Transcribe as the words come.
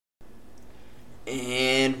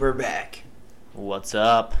And we're back. What's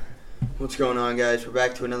up? What's going on, guys? We're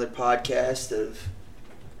back to another podcast of...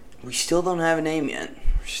 We still don't have a name yet.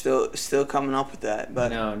 We're still coming up with that, but...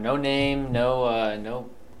 No name, no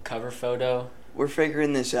cover photo. We're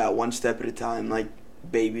figuring this out one step at a time, like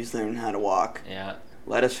babies learning how to walk. Yeah.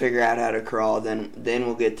 Let us figure out how to crawl, then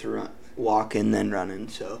we'll get to walking, then running.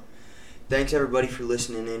 So, thanks everybody for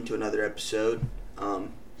listening in to another episode.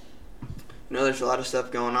 There's a lot of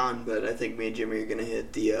stuff going on, but I think me and Jimmy are going to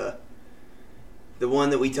hit the one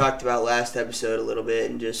that we talked about last episode a little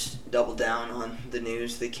bit and just double down on the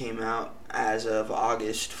news that came out as of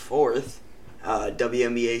August 4th.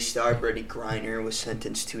 WNBA star Brittney Griner was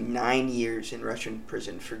sentenced to 9 years in Russian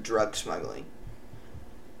prison for drug smuggling.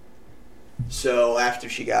 So after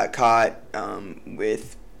she got caught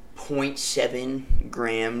with 0.7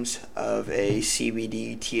 grams of a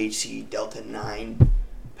CBD THC Delta 9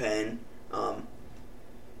 pen,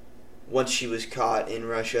 once she was caught in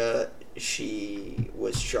Russia, she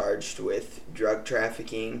was charged with drug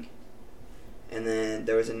trafficking, and then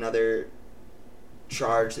there was another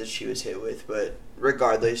charge that she was hit with, but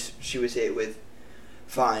regardless, she was hit with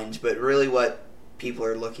fines. But really what people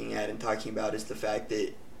are looking at and talking about is the fact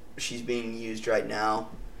that she's being used right now,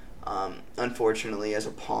 unfortunately, as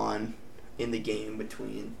a pawn in the game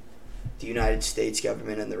between the United States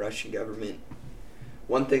government and the Russian government.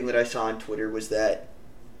 One thing that I saw on Twitter was that,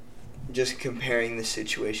 just comparing this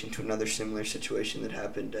situation to another similar situation that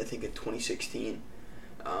happened, I think in 2016,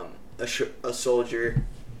 a soldier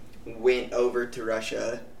went over to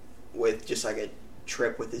Russia with just like a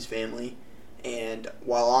trip with his family, and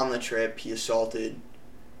while on the trip, he assaulted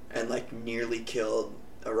and like nearly killed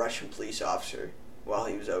a Russian police officer while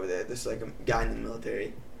he was over there. This is like a guy in the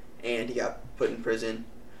military, and he got put in prison,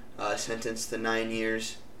 sentenced to 9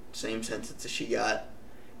 years, same sentence as she got.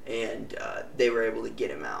 And they were able to get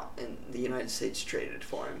him out, and the United States traded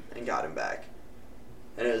for him and got him back.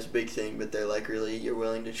 And it was a big thing, but they're like, really, you're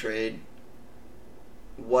willing to trade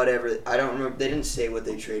whatever? I don't remember. They didn't say what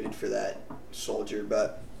they traded for that soldier,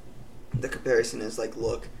 but the comparison is like,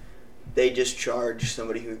 look, they just charged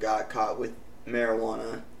somebody who got caught with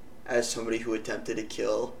marijuana as somebody who attempted to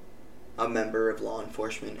kill a member of law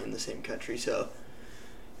enforcement in the same country. So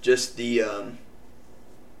just the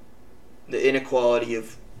inequality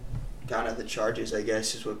of kind of the charges, I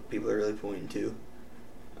guess, is what people are really pointing to.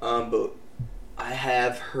 But I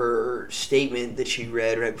have her statement that she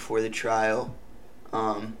read right before the trial.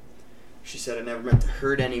 She said, "I never meant to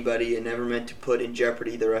hurt anybody. I never meant to put in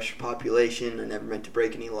jeopardy the Russian population. I never meant to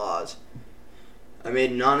break any laws. I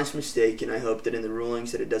made an honest mistake, and I hope that in the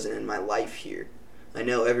rulings that it doesn't end my life here. I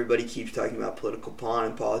know everybody keeps talking about political pawn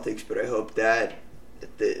and politics, but I hope that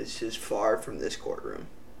this is far from this courtroom."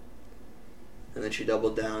 And then she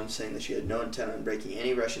doubled down, saying that she had no intent on breaking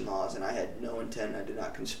any Russian laws, and I had no intent, I did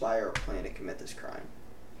not conspire or plan to commit this crime.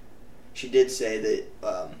 She did say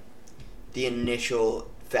that the initial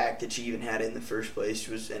fact that she even had it in the first place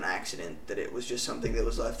was an accident, that it was just something that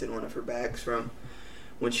was left in one of her bags from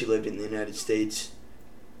when she lived in the United States.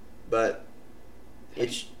 But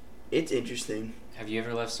it's interesting. Have you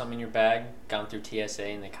ever left something in your bag, gone through TSA,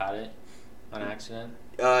 and they caught it on accident?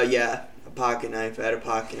 Yeah, a pocket knife. I had a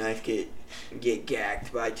pocket knife get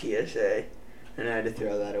gacked by TSA, and I had to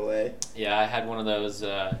throw that away. Yeah, I had one of those.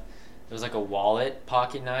 It was like a wallet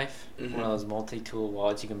pocket knife, Mm-hmm. one of those multi-tool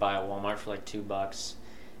wallets you can buy at Walmart for like $2.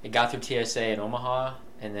 It got through TSA in Omaha,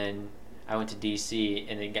 and then I went to DC,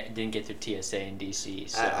 and it didn't get through TSA in DC.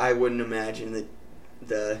 So. I wouldn't imagine that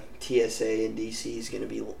the TSA in DC is going to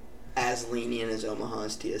be as lenient as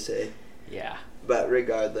Omaha's TSA. Yeah. But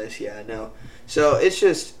regardless, yeah, no. So it's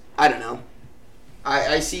just, I don't know.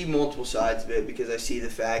 I see multiple sides of it, because I see the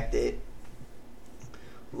fact that,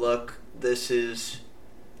 look, this is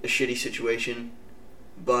a shitty situation,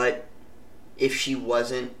 but if she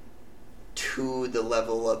wasn't to the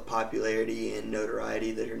level of popularity and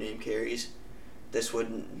notoriety that her name carries, this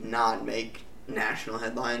would not make national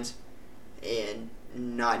headlines, and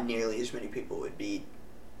not nearly as many people would be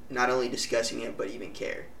not only discussing it, but even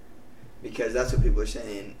care. Because that's what people are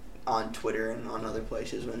saying on Twitter and on other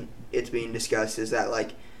places when it's being discussed, is that,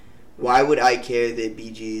 like, why would I care that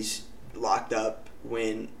BG's locked up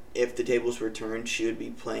when, if the tables were turned, she would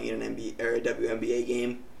be playing in an NBA or a WNBA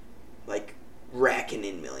game, like, racking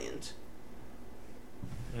in millions.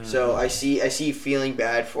 Mm-hmm. So I see feeling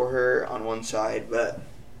bad for her on one side, but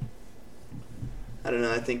I don't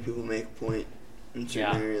know. I think people make a point in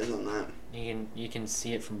certain areas on that. You can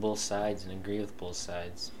see it from both sides and agree with both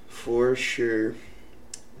sides. For sure.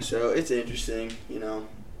 So it's interesting,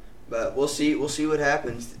 but we'll see what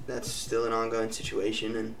happens. That's still an ongoing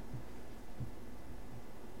situation, and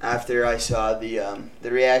after I saw the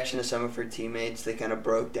reaction of some of her teammates. They kind of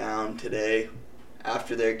broke down today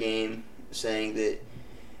after their game, saying that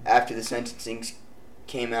after the sentencing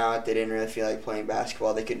came out, they didn't really feel like playing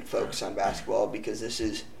basketball. They couldn't focus on basketball because this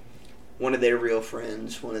is one of their real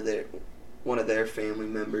friends, one of their family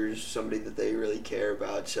members, somebody that they really care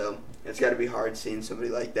about. So it's got to be hard seeing somebody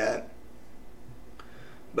like that.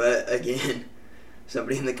 But again,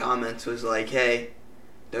 somebody in the comments was like, "Hey,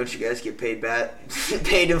 don't you guys get paid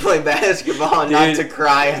to play basketball and not to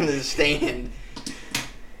cry on the stand?"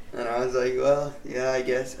 And I was like, "Well, yeah, I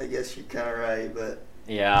guess you're kind of right." But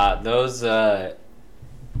yeah, those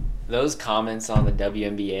comments on the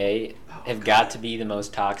WNBA have got to be the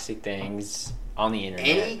most toxic things on the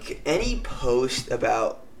internet. Any post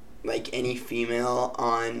about like any female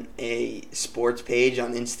on a sports page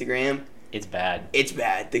on Instagram, it's bad. It's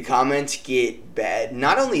bad. The comments get bad.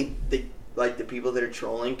 Not only the people that are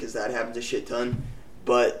trolling, because that happens a shit ton,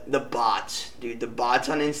 but the bots, dude. The bots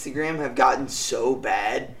on Instagram have gotten so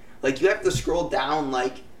bad. Like, you have to scroll down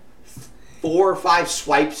like 4 or 5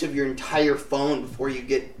 swipes of your entire phone before you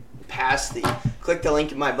get past the click the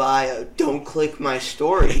link in my bio, don't click my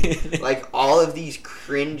story. Like, all of these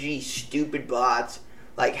cringy, stupid bots.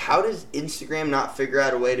 Like, how does Instagram not figure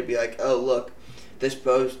out a way to be like, oh, look, this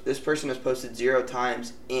person has posted 0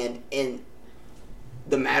 times, and in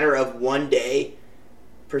the matter of one day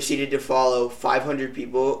proceeded to follow 500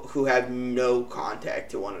 people who have no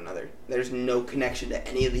contact to one another. There's no connection to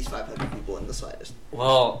any of these 500 people in the slightest.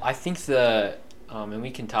 Well, I think and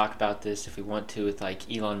we can talk about this if we want to with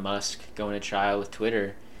like Elon Musk going to trial with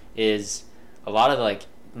Twitter, is a lot of like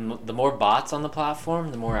the more bots on the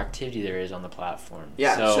platform, the more activity there is on the platform.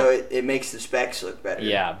 Yeah, so it makes the specs look better.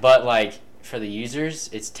 Yeah, but like for the users,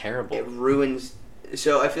 it's terrible. It ruins.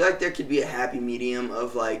 So I feel like there could be a happy medium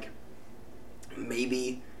of like,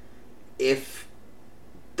 maybe if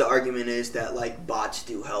the argument is that like bots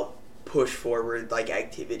do help push forward like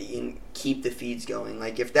activity and keep the feeds going.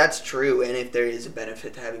 Like, if that's true and if there is a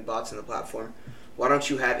benefit to having bots on the platform, why don't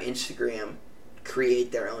you have Instagram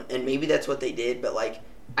create their own? And maybe that's what they did, but like,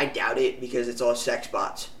 I doubt it, because it's all sex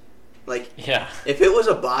bots. Like, yeah, if it was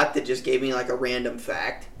a bot that just gave me like a random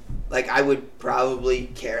fact, like, I would probably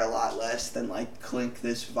care a lot less than like click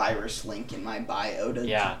this virus link in my bio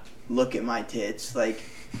to look at my tits. Like,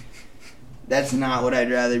 that's not what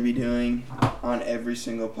I'd rather be doing on every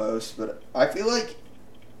single post. But I feel like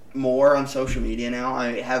more on social media now,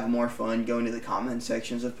 I have more fun going to the comment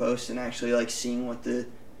sections of posts and actually like seeing what the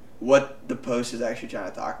post is actually trying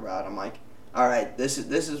to talk about. I'm like, all right, this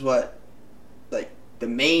is what like the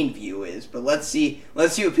main view is, but let's see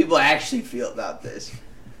what people actually feel about this.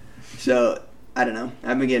 So I don't know.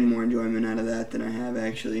 I've been getting more enjoyment out of that than I have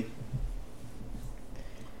actually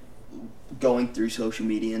going through social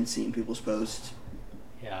media and seeing people's posts.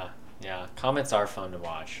 Yeah. Comments are fun to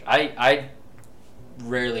watch. I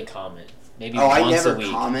rarely comment. Maybe once I never a week.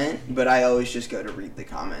 comment, but I always just go to read the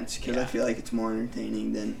comments because I feel like it's more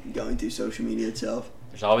entertaining than going through social media itself.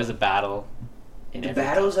 There's always a battle. The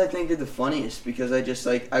battles, I think, are the funniest because I just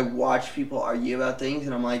like, I watch people argue about things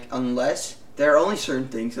and I'm like, unless there are only certain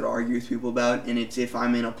things that I argue with people about, and it's if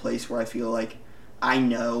I'm in a place where I feel like I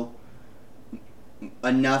know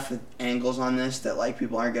enough angles on this that like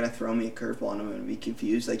people aren't going to throw me a curveball and I'm going to be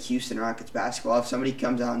confused. Like Houston Rockets basketball, if somebody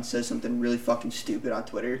comes out and says something really fucking stupid on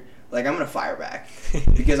Twitter, like, I'm going to fire back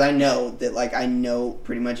because I know that like I know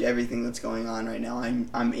pretty much everything that's going on right now.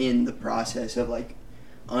 I'm in the process of like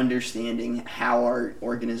understanding how our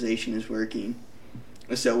organization is working.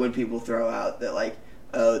 So when people throw out that like,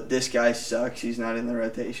 oh, this guy sucks, he's not in the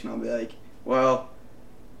rotation, I'll be like, well,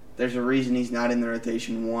 there's a reason he's not in the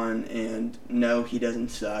rotation, one, and no, he doesn't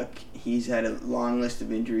suck. He's had a long list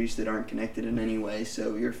of injuries that aren't connected in any way,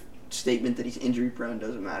 so your statement that he's injury prone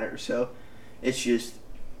doesn't matter. So it's just,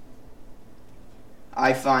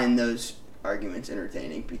 I find those arguments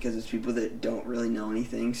entertaining because it's people that don't really know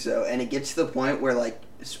anything. So, and it gets to the point where like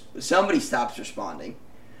somebody stops responding,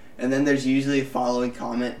 and then there's usually a following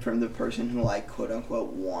comment from the person who like quote unquote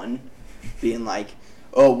won, being like,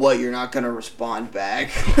 oh, what, you're not going to respond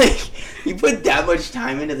back? Like, you put that much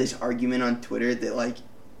time into this argument on Twitter that, like,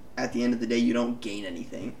 at the end of the day, you don't gain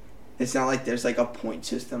anything. It's not like there's, like, a point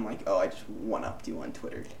system, like, oh, I just one-upped you on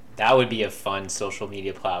Twitter. That would be a fun social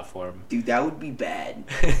media platform. Dude, that would be bad.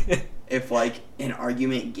 If, like, an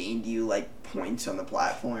argument gained you, like, points on the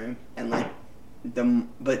platform, and, like,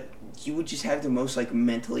 but you would just have the most, like,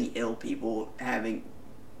 mentally ill people having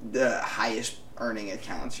the highest earning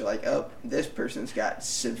accounts. You're like, oh, this person's got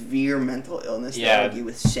severe mental illness. They argue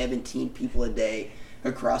with 17 people a day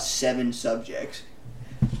across 7 subjects.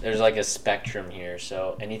 there's like a spectrum here.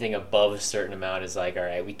 So anything above a certain amount is like, all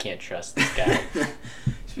right, we can't trust this guy.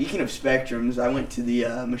 Speaking of spectrums, I went to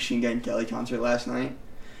the Machine Gun Kelly concert last night.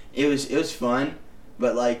 It was fun,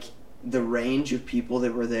 but like the range of people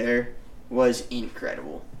that were there was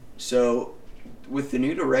incredible. So with the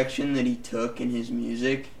new direction that he took in his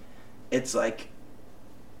music, it's like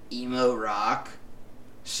emo rock.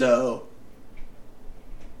 So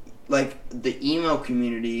like the emo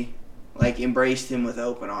community like embraced him with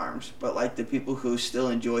open arms, but like the people who still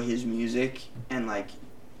enjoy his music and like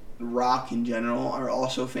rock in general are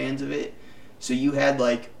also fans of it. So you had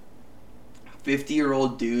like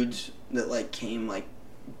 50-year-old dudes that like came like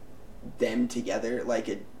them together, like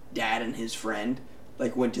a dad and his friend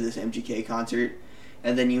like went to this MGK concert,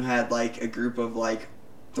 and then you had like a group of like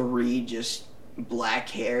 3 just black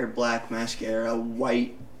hair, black mascara,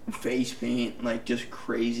 white face paint, like just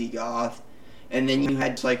crazy goth, and then you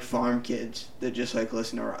had like farm kids that just like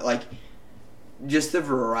listen to like just the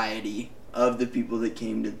variety of the people that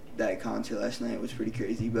came to that concert last night was pretty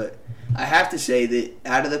crazy. But I have to say that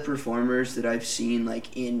out of the performers that I've seen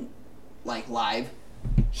like in like live,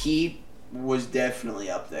 he was definitely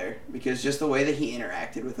up there because just the way that he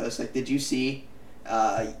interacted with us. Like, did you see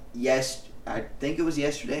yes, I think it was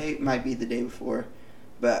yesterday, it might be the day before,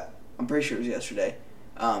 but I'm pretty sure it was yesterday.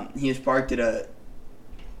 He was parked at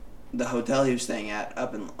the hotel he was staying at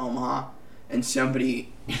up in Omaha, and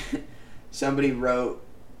somebody wrote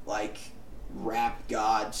like rap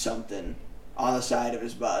god something on the side of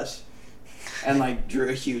his bus and like drew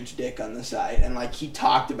a huge dick on the side, and like he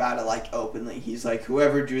talked about it like openly. He's like,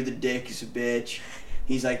 whoever drew the dick is a bitch.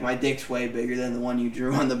 He's like, my dick's way bigger than the one you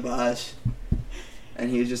drew on the bus. And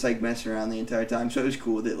he was just like messing around the entire time. So it was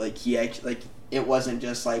cool that like he actually like it wasn't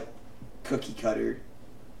just like cookie cutter,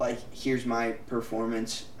 like here's my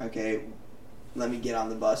performance, okay, let me get on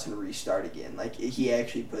the bus and restart again. Like he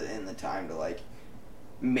actually put in the time to like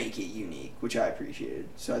make it unique, which I appreciated.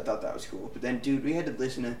 So I thought that was cool. But then, dude, we had to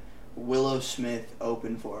listen to Willow Smith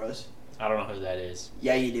open for us. I don't know who that is.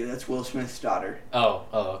 Yeah, you do. That's Will Smith's daughter. Oh,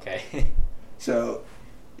 okay. So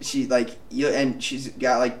she like and she's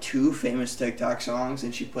got like 2 famous TikTok songs,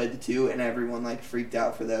 and she played the 2, and everyone like freaked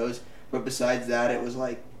out for those. But besides that, it was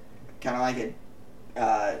like kind of like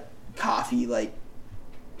a coffee like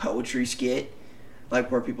poetry skit, like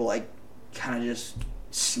where people like kind of just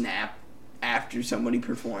snap after somebody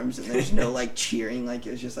performs, and there's no like cheering. Like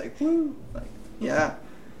it was just like woo, like yeah,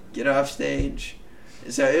 get off stage.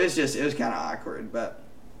 So it was kind of awkward, but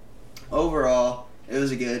overall it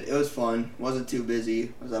was fun. Wasn't too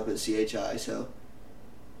busy. I was up at CHI, so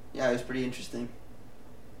yeah, it was pretty interesting.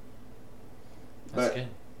 That's but good.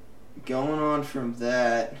 Going on from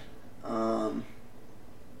that, I don't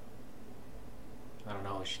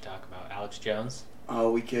know what we should talk about. Alex Jones?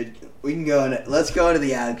 oh, we can go into, let's go into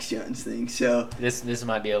the Alex Jones thing. So This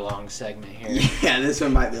might be a long segment here. yeah, this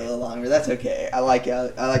one might be a little longer. That's okay. I like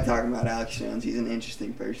talking about Alex Jones. He's an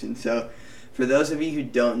interesting person. So for those of you who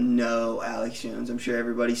don't know Alex Jones, I'm sure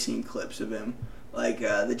everybody's seen clips of him, like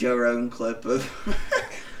the Joe Rogan clip of.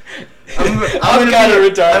 I'm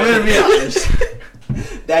gonna be honest.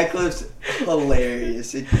 That clip's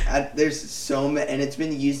hilarious. There's so many, and it's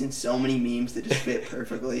been used in so many memes that just fit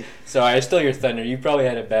perfectly. So I stole your thunder. You probably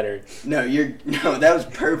had it better. No, that was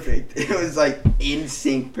perfect. It was like in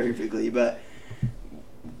sync perfectly. But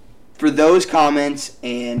for those comments,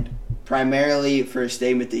 and primarily for a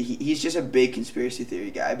statement that he's just a big conspiracy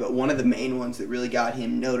theory guy, but one of the main ones that really got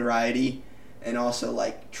him notoriety and also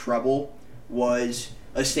like trouble was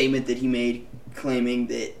a statement that he made claiming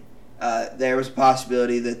that there was a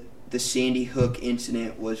possibility that the Sandy Hook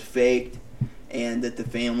incident was faked, and that the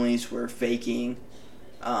families were faking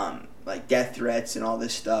like death threats and all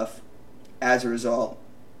this stuff as a result.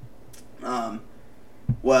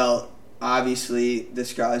 Well, obviously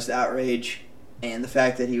this caused outrage, and the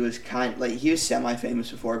fact that he was he was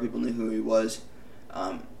semi-famous before people knew who he was.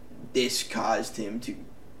 This caused him to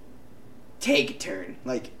take a turn.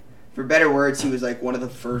 Like, for better words, he was like one of the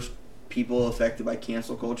first people affected by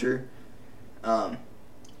cancel culture.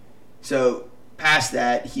 So past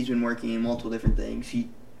that, he's been working in multiple different things. He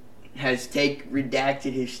has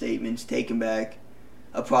redacted his statements, taken back,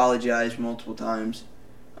 apologized multiple times,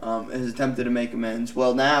 has attempted to make amends.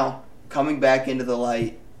 Well, now coming back into the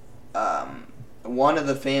light, one of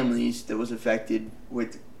the families that was affected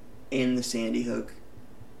in the Sandy Hook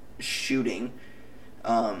shooting,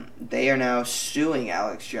 they are now suing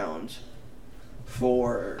Alex Jones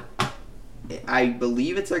for, I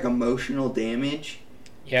believe it's like emotional damage.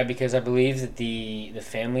 Yeah, because I believe that the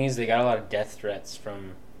families, they got a lot of death threats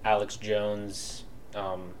from Alex Jones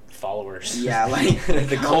followers. Yeah, like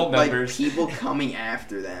the cult members. Like people coming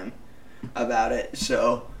after them about it.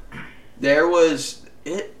 So there was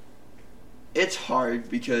it. It's hard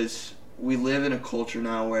because we live in a culture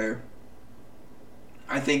now where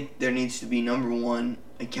I think there needs to be, number one,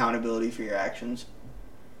 accountability for your actions,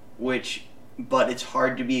 but it's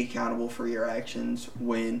hard to be accountable for your actions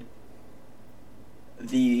when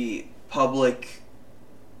the public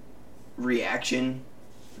reaction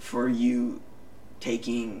for you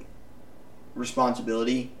taking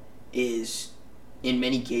responsibility is, in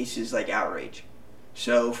many cases, like outrage.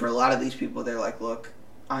 So for a lot of these people, they're like, look,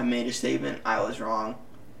 I made a statement, I was wrong.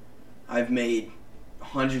 I've made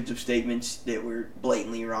hundreds of statements that were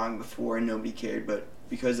blatantly wrong before and nobody cared, but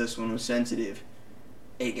because this one was sensitive,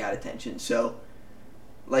 it got attention. So,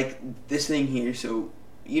 like, this thing here, so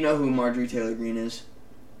you know who Marjorie Taylor Greene is?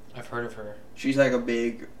 I've heard of her. She's like a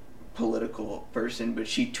big political person, but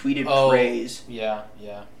she tweeted praise. Yeah.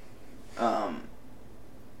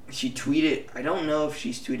 She tweeted, I don't know if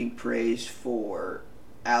she's tweeting praise for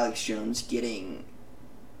Alex Jones getting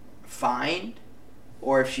fined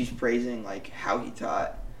or if she's praising like how he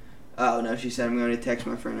taught. Oh no, she said, I'm going to text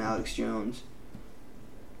my friend Alex Jones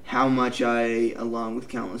how much I, along with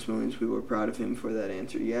countless millions of people, are proud of him for that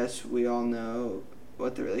answer. Yes, we all know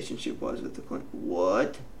what the relationship was with the Clinton.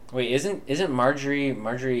 What? Wait, isn't Marjorie,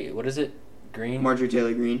 what is it, Greene? Marjorie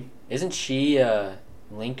Taylor Greene. Isn't she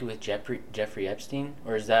linked with Jeffrey Epstein?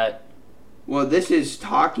 Or is that... Well, this is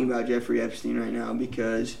talking about Jeffrey Epstein right now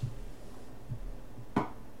because...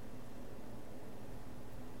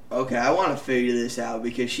 Okay, I want to figure this out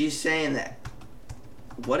because she's saying that...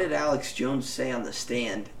 What did Alex Jones say on the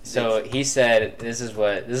stand? So he said, this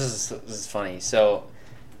is funny. So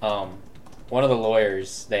one of the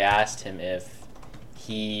lawyers, they asked him if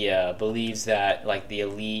he believes that like the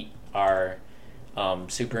elite are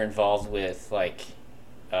super involved with like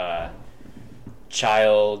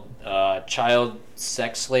child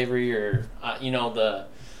sex slavery or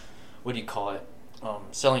what do you call it,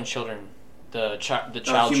 selling children, the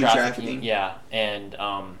child trafficking. Yeah. And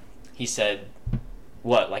he said,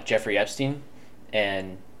 what, like Jeffrey Epstein?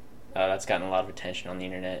 And that's gotten a lot of attention on the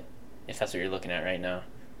internet, if that's what you're looking at right now.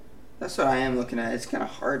 That's what I am looking at. It's kind of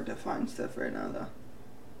hard to find stuff right now, though.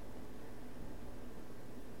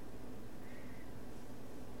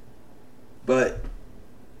 But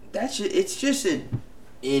it's just an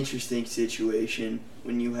interesting situation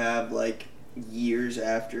when you have, like, years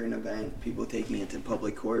after an event, people taking it to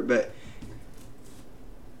public court. But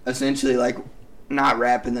essentially, like, not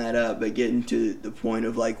wrapping that up, but getting to the point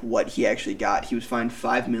of, like, what he actually got. He was fined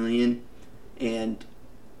 $5 million and,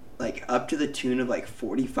 like, up to the tune of, like,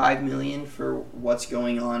 $45 million for what's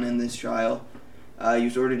going on in this trial. He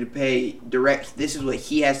was ordered to pay this is what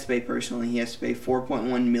he has to pay personally. He has to pay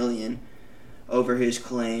 $4.1 million over his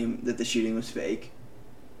claim that the shooting was fake.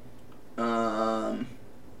 The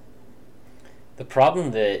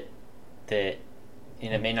problem that it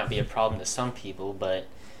may not be a problem to some people, but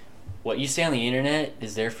what you say on the internet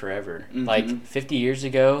is there forever. Mm-hmm. Like 50 years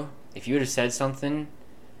ago, if you would have said something,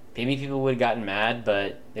 maybe people would have gotten mad,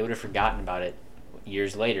 but they would have forgotten about it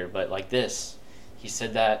years later. But like this, he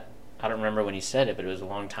said that, I don't remember when he said it, but it was a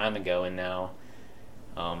long time ago, and now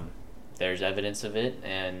there's evidence of it,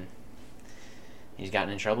 and he's gotten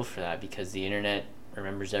in trouble for that because the internet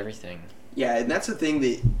remembers everything. Yeah, and that's the thing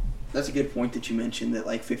that's a good point that you mentioned, that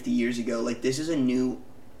like 50 years ago, like this is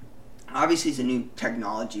obviously it's a new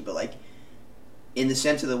technology, but like in the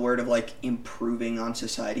sense of the word of like improving on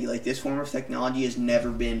society, like this form of technology has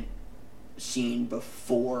never been seen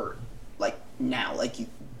before, like now. Like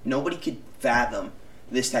nobody could fathom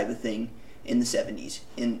this type of thing in the 70s,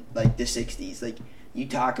 in like the 60s. Like you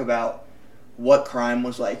talk about what crime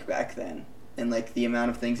was like back then and like the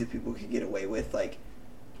amount of things that people could get away with. Like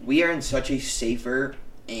we are in such a safer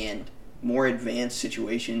and more advanced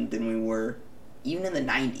situation than we were even in the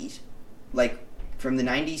 90s. Like, from the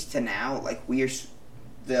 90s to now, like,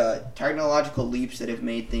 the technological leaps that have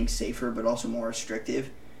made things safer but also more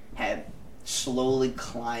restrictive have slowly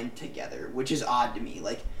climbed together, which is odd to me.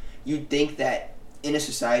 Like, you'd think that in a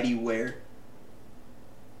society where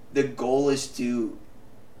the goal is to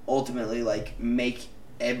ultimately, like, make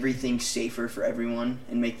everything safer for everyone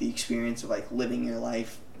and make the experience of, like, living your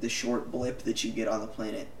life the short blip that you get on the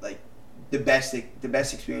planet, like, the best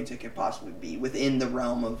experience it could possibly be within the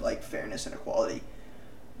realm of like fairness and equality.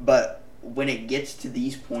 But when it gets to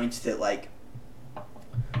these points that like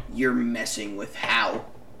you're messing with how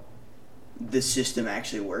the system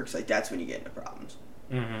actually works, like that's when you get into problems.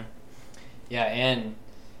 Mm-hmm. Yeah, and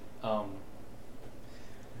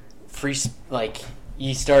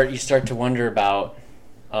you start to wonder about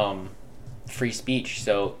free speech.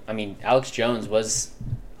 So, I mean, Alex Jones was,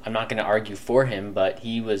 I'm not going to argue for him, but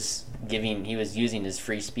he was using his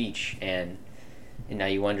free speech, and now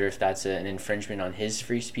you wonder if that's an infringement on his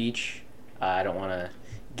free speech. I don't want to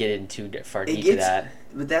get into far deep to that.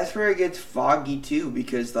 But that's where it gets foggy too,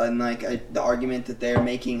 because then the argument that they're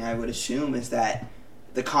making, I would assume, is that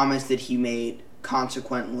the comments that he made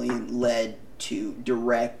consequently led to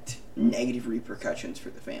direct negative repercussions for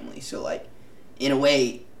the family. So in a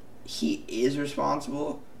way, he is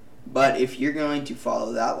responsible, but if you're going to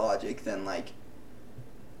follow that logic, then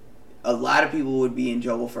a lot of people would be in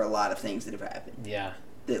trouble for a lot of things that have happened. Yeah.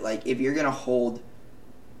 That if you're gonna hold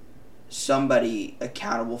somebody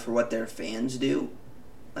accountable for what their fans do,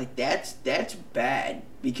 that's bad,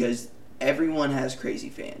 because everyone has crazy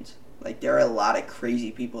fans. There are a lot of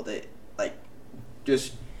crazy people that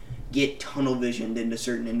just get tunnel visioned into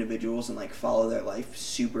certain individuals and follow their life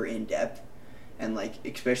super in depth, and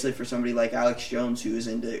especially for somebody like Alex Jones, who is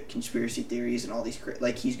into conspiracy theories and all these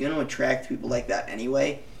he's going to attract people like that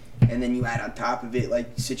anyway, and then you add on top of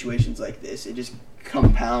it situations like this, it just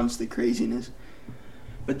compounds the craziness.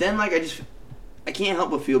 But then I can't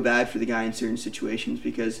help but feel bad for the guy in certain situations,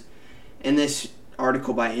 because in this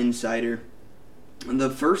article by Insider,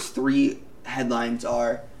 the first 3 headlines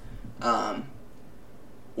are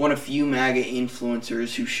one of few MAGA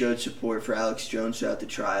influencers who showed support for Alex Jones throughout the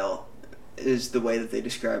trial, is the way that they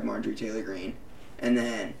describe Marjorie Taylor Greene. And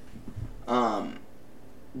then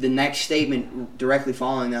the next statement directly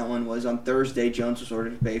following that one was, on Thursday, Jones was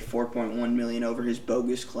ordered to pay $4.1 million over his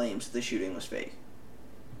bogus claims that the shooting was fake.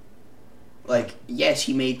 Yes,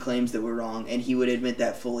 he made claims that were wrong, and he would admit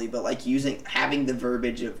that fully, but having the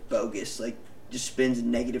verbiage of bogus just spins a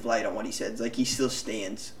negative light on what he says. He still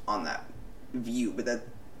stands on that view, but that,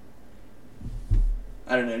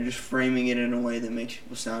 I don't know, just framing it in a way that makes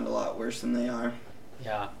people sound a lot worse than they are.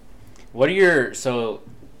 Yeah. What are your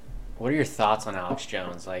thoughts on Alex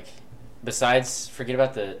Jones? Besides, forget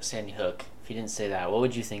about the Sandy Hook. If you didn't say that, what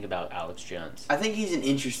would you think about Alex Jones? I think he's an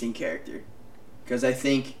interesting character, because I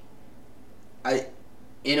think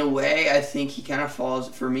in a way, I think he kind of falls,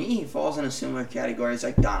 for me, he falls in a similar category as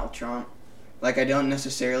Donald Trump. I don't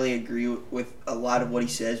necessarily agree with a lot of what he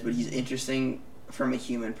says, but he's interesting from a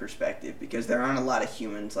human perspective, because there aren't a lot of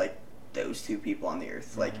humans like those two people on the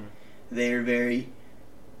earth. They're very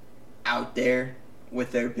out there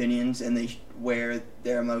with their opinions, and they wear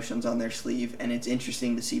their emotions on their sleeve, and it's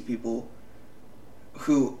interesting to see people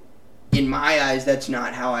who, in my eyes, that's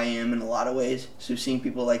not how I am in a lot of ways. So seeing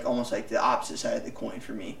people almost the opposite side of the coin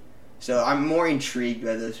for me. So I'm more intrigued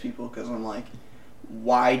by those people, because I'm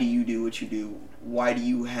why do you do what you do? Why do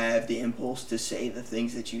you have the impulse to say the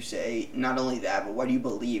things that you say? Not only that, but why do you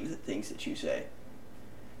believe the things that you say?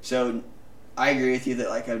 So I agree with you that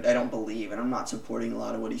I don't believe, and I'm not supporting a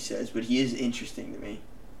lot of what he says, but he is interesting to me.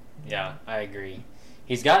 Yeah, I agree.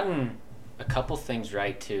 He's gotten a couple things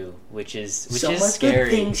right too, which is scary. Some of the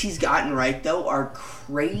things he's gotten right though are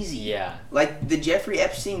crazy. Yeah. The Jeffrey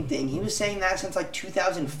Epstein thing, he was saying that since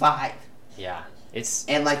 2005. Yeah, it's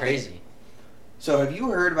crazy. So have you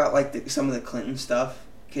heard about some of the Clinton stuff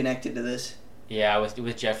connected to this? Yeah,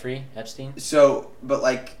 with Jeffrey Epstein. So, but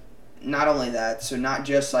not only that, so not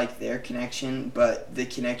just their connection, but the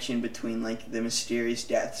connection between the mysterious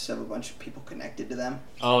deaths of a bunch of people connected to them.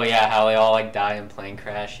 Oh yeah, how they all die in plane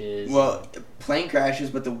crashes. Well, plane crashes,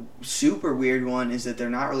 but the super weird one is that they're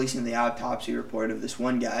not releasing the autopsy report of this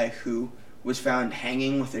one guy who was found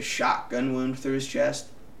hanging with a shotgun wound through his chest.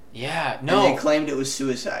 Yeah, no. And they claimed it was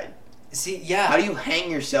suicide. See, yeah. How do you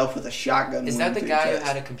hang yourself with a shotgun wound? Is that the through guy your who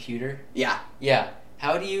chest? had a computer? Yeah. Yeah.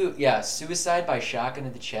 How do you... Yeah, suicide by shotgun to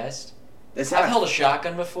the chest? I've not held a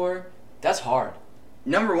shotgun before. That's hard.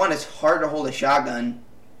 Number one, it's hard to hold a shotgun.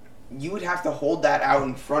 You would have to hold that out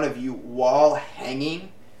in front of you while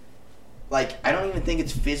hanging. I don't even think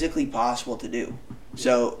it's physically possible to do.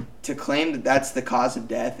 So, to claim that that's the cause of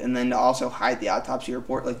death, and then to also hide the autopsy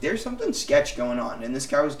report, there's something sketch going on. And this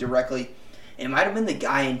guy was directly... It might have been the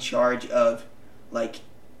guy in charge of,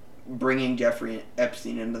 bringing Jeffrey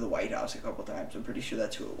Epstein into the White House a couple times. I'm pretty sure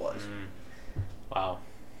that's who it was. Wow.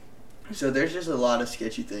 So there's just a lot of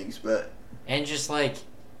sketchy things, but... And just,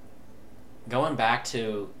 going back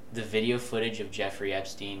to the video footage of Jeffrey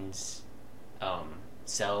Epstein's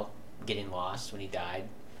cell getting lost when he died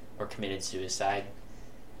or committed suicide.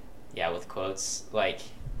 Yeah, with quotes. Like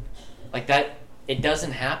that, it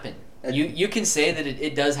doesn't happen. You can say that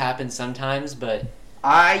it does happen sometimes, but...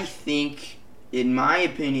 I think, in my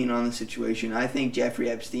opinion on the situation, I think Jeffrey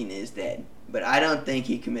Epstein is dead. But I don't think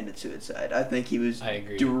he committed suicide. I think he was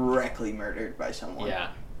directly murdered by someone. Yeah.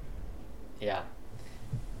 Yeah.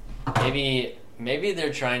 Maybe maybe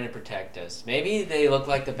they're trying to protect us. Maybe they look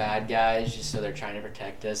like the bad guys just so they're trying to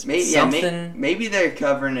protect us. Maybe they're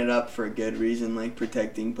covering it up for a good reason, like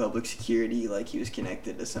protecting public security. Like he was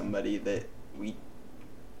connected to somebody that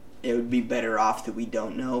it would be better off that we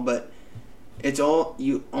don't know. But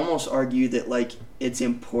you almost argue that like it's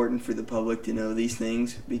important for the public to know these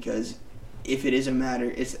things, because if it is a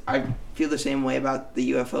matter, I feel the same way about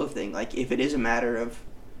the UFO thing. Like if it is a matter of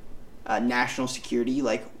national security,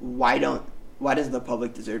 like why does the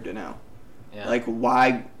public deserve to know? Yeah. Like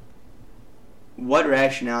what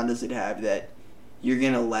rationale does it have that you're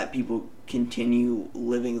going to let people continue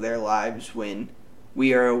living their lives when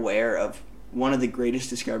we are aware of one of the greatest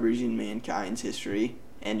discoveries in mankind's history,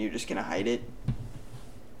 and you're just going to hide it?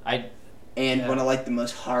 One of like the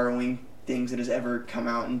most harrowing things that has ever come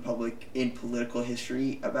out in political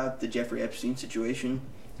history about the Jeffrey Epstein situation.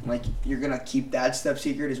 Like, you're going to keep that stuff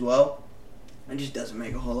secret as well? It just doesn't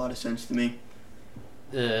make a whole lot of sense to me.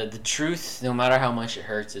 The truth, no matter how much it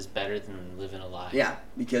hurts, is better than living a lie. Yeah,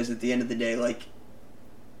 because at the end of the day, like,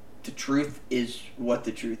 the truth is what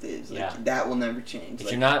the truth is. Like, that will never change. If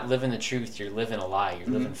you're not living the truth, you're living a lie. You're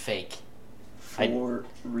living fake. For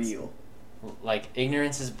real. Like,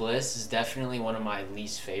 ignorance is bliss is definitely one of my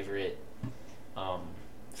least favorite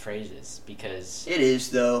phrases, because... It is,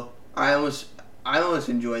 though. I almost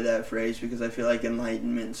enjoy that phrase because I feel like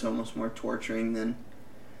enlightenment is almost more torturing than,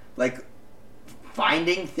 like,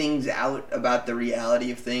 finding things out about the reality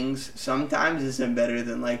of things sometimes isn't better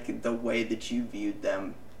than, like, the way that you viewed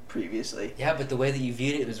them previously. Yeah, but the way that you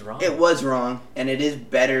viewed it was wrong. It was wrong, and it is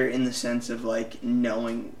better in the sense of, like,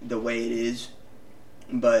 knowing the way it is.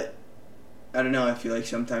 But, I don't know, I feel like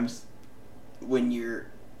sometimes when your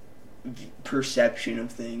perception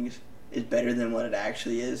of things is better than what it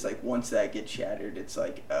actually is, like, once that gets shattered, it's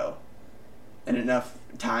like, oh. And enough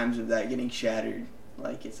times of that getting shattered,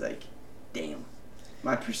 like, it's like, damn,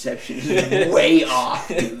 my perception is way off,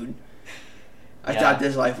 dude. I thought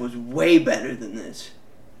this life was way better than this.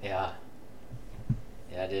 Yeah.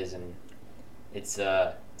 Yeah, it is, and it's,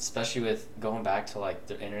 especially with going back to, like,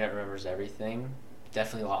 the internet remembers everything,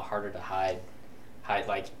 definitely a lot harder to hide.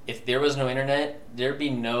 Like, if there was no internet, there'd be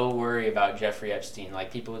no worry about Jeffrey Epstein. Like,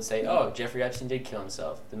 people would say, oh, Jeffrey Epstein did kill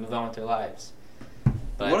himself. They move on with their lives.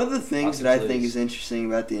 But one of the things that I think is interesting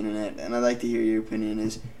about the internet, and I'd like to hear your opinion,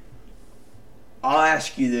 is I'll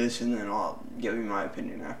ask you this and then I'll give you my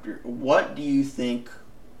opinion after. What do you think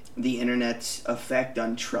the internet's effect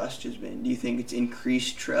on trust has been? Do you think it's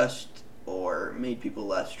increased trust or made people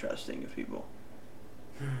less trusting of people?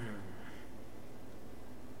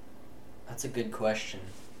 That's a good question.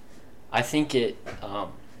 I think it,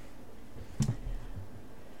 I'll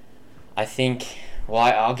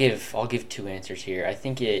give two answers here. I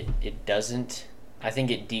think it doesn't, I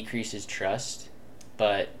think it decreases trust,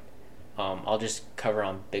 but I'll just cover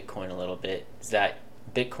on Bitcoin a little bit. Is that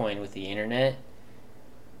Bitcoin with the internet,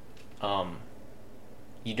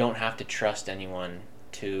 you don't have to trust anyone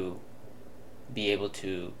to be able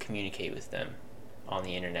to communicate with them on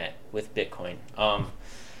the internet with Bitcoin.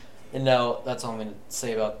 And now that's all I'm going to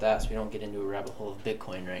say about that, so we don't get into a rabbit hole of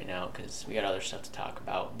Bitcoin right now, because we got other stuff to talk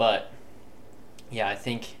about. But, yeah, I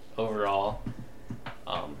think overall,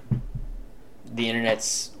 the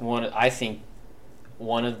internet's one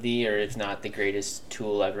of the, or if not the greatest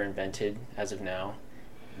tool ever invented as of now.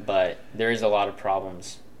 But there is a lot of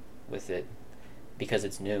problems with it because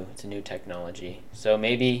it's new. It's a new technology. So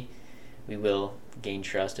maybe we will gain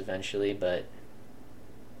trust eventually, but,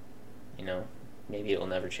 you know, maybe it will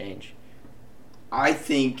never change. I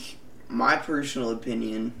think my personal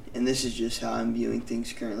opinion, and this is just how I'm viewing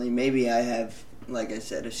things currently, maybe I have, like I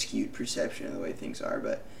said, a skewed perception of the way things are,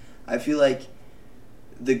 but I feel like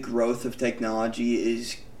the growth of technology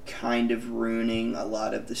is kind of ruining a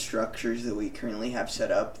lot of the structures that we currently have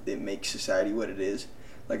set up that make society what it is.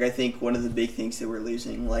 Like, I think one of the big things that we're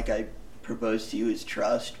losing, like I proposed to you, is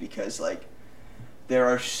trust, because, like, there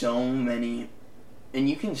are so many... And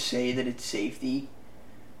you can say that it's safety,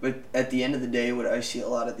 but at the end of the day, what I see a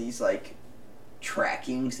lot of these, like,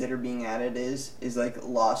 trackings that are being added is like,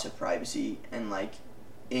 loss of privacy and, like,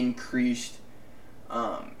 increased,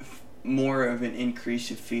 more of an increase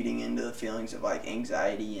of feeding into the feelings of, like,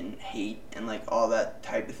 anxiety and hate and, like, all that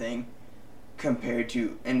type of thing compared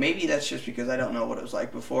to, and maybe that's just because I don't know what it was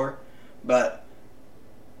like before, but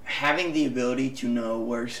having the ability to know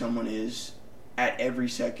where someone is at every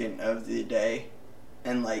second of the day,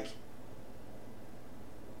 and, like,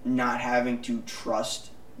 not having to trust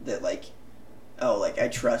that, like, oh, like, I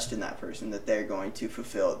trust in that person that they're going to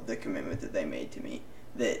fulfill the commitment that they made to me.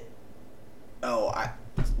 That, oh,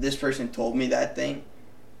 this person told me that thing.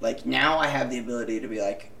 Like, now I have the ability to be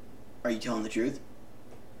like, are you telling the truth?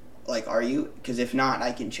 Like, are you? Because if not,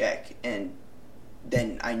 I can check, and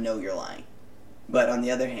then I know you're lying. But on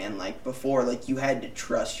the other hand, like, before, like, you had to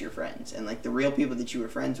trust your friends. And, like, the real people that you were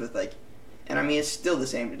friends with, like, and I mean, it's still the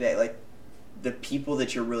same today. Like, the people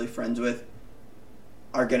that you're really friends with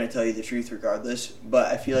are going to tell you the truth regardless.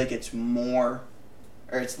 But I feel like it's more,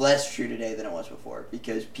 or it's less true today than it was before.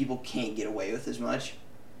 Because people can't get away with as much.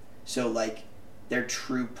 So, like, their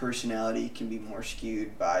true personality can be more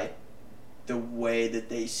skewed by the way that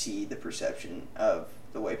they see the perception of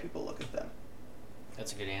the way people look at them.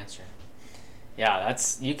 That's a good answer. Yeah,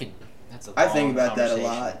 that's a I think long about that a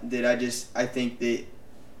conversation. lot. I think that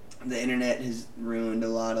the internet has ruined a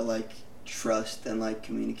lot of, like, trust and, like,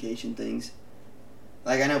 communication things.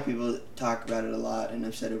 Like, I know people talk about it a lot, and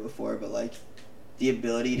I've said it before, but, like, the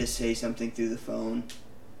ability to say something through the phone,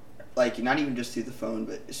 like, not even just through the phone,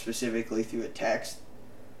 but specifically through a text,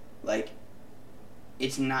 like,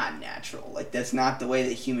 it's not natural. Like, that's not the way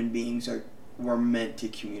that human beings were meant to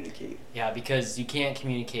communicate. Yeah, because you can't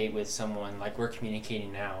communicate with someone like we're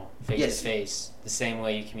communicating now, face Yes. to face, the same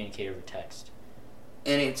way you communicate over text.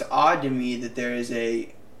 And it's odd to me that there is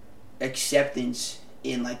a acceptance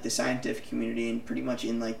in, like, the scientific community and pretty much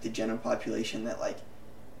in, like, the general population that, like,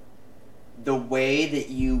 the way that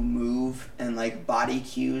you move and, like, body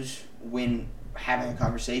cues when having a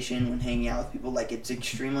conversation, when hanging out with people, like, it's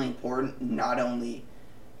extremely important, not only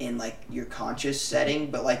in, like, your conscious setting,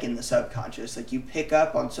 but, like, in the subconscious. Like, you pick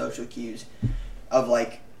up on social cues of,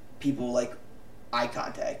 like, people, like, eye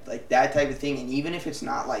contact, like, that type of thing. And even if it's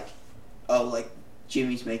not, like, oh, like,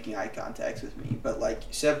 Jimmy's making eye contact with me, but, like,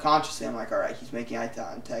 subconsciously I'm like, all right, he's making eye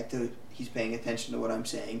contact, he's paying attention to what I'm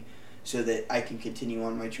saying, so that I can continue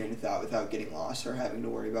on my train of thought without getting lost or having to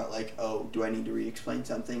worry about, like, oh, do I need to re-explain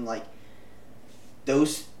something? Like,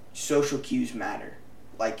 those social cues matter.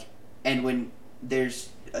 Like, and when there's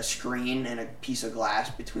a screen and a piece of glass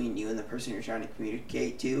between you and the person you're trying to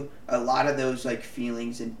communicate to, a lot of those, like,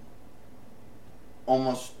 feelings and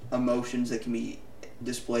almost emotions that can be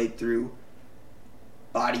displayed through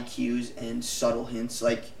body cues and subtle hints,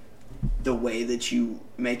 like the way that you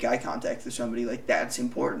make eye contact with somebody, like, that's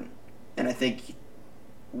important. And I think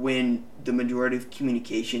when the majority of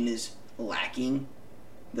communication is lacking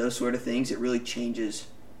those sort of things, it really changes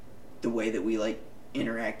the way that we, like,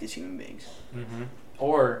 interact as human beings. Mm-hmm.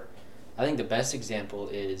 Or, I think the best example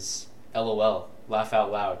is LOL, laugh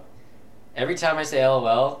out loud. Every time I say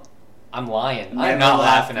LOL, I'm lying. I'm Never not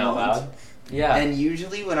laugh laughing out once. loud. Yeah. And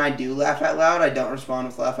usually when I do laugh out loud, I don't respond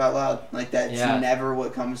with laugh out loud. Like, that's never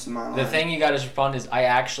what comes to my mind. The thing you gotta respond is, I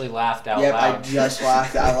actually laughed out Yep, loud. I just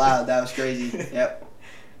laughed out loud. That was crazy. Yep.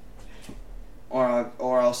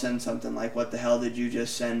 Or I'll send something like, what the hell did you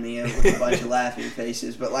just send me, with a bunch of laughing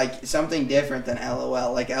faces. But, like, something different than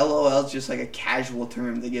LOL. Like, LOL is just, like, a casual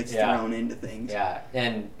term that gets thrown into things. Yeah,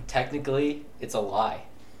 and technically, it's a lie.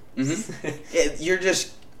 Mm-hmm. You're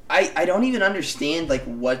just... I don't even understand, like,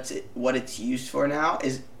 what it's used for now.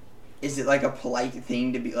 Is it, like, a polite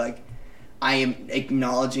thing to be like, I am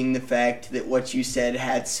acknowledging the fact that what you said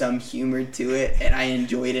had some humor to it, and I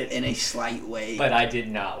enjoyed it in a slight way. But I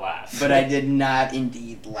did not laugh. But I did not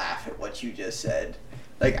indeed laugh at what you just said.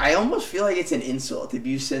 Like, I almost feel like it's an insult if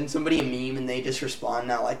you send somebody a meme and they just respond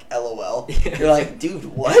now, like, LOL. You're like, dude,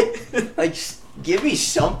 what? Like, give me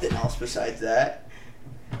something else besides that.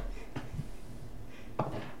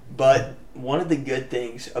 But one of the good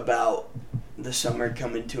things about the summer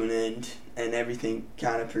coming to an end and everything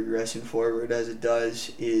kind of progressing forward as it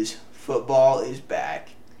does is football is back.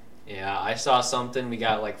 Yeah, I saw something. We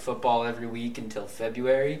got, like, football every week until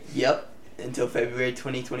February. Yep, until February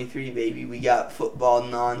 2023, baby. We got football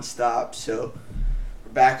nonstop. So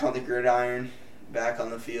we're back on the gridiron, back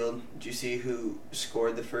on the field. Did you see who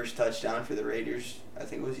scored the first touchdown for the Raiders? I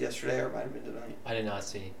think it was yesterday, or it might have been tonight. I did not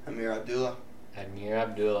see. Amir Abdullah. Amir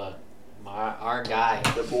Abdullah, our guy.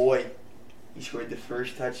 The boy. He scored the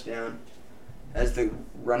first touchdown as the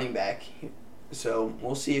running back. So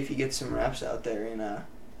we'll see if he gets some reps out there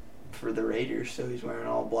for the Raiders. So he's wearing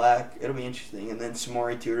all black. It'll be interesting. And then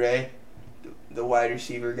Samori Toure, the wide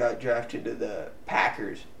receiver, got drafted to the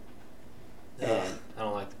Packers. And I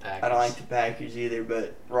don't like the Packers. I don't like the Packers either,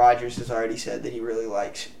 but Rodgers has already said that he really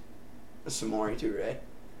likes Samori Toure.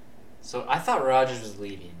 So I thought Rodgers was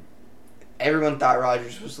leaving. Everyone thought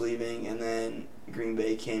Rodgers was leaving, and then Green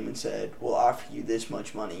Bay came and said, we'll offer you this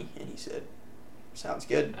much money. And he said, sounds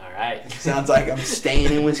good. All right. Sounds like I'm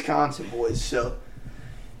staying in Wisconsin, boys. So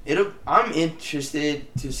I'm interested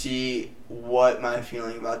to see what my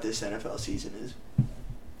feeling about this NFL season is.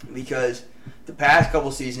 Because the past couple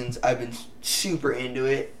seasons, I've been super into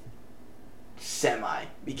it,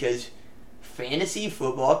 because fantasy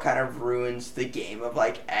football kind of ruins the game of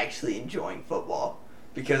like actually enjoying football,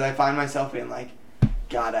 because I find myself being like,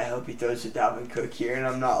 God, I hope he throws to Dalvin Cook here, and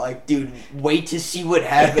I'm not like, dude, wait to see what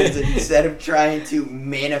happens instead of trying to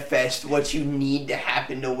manifest what you need to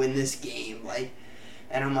happen to win this game. Like,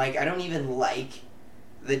 and I'm like, I don't even like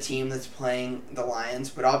the team that's playing the Lions,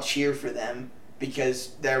 but I'll cheer for them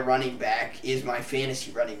because their running back is my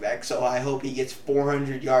fantasy running back. So I hope he gets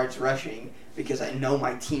 400 yards rushing because I know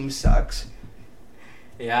my team sucks.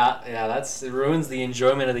 Yeah, it ruins the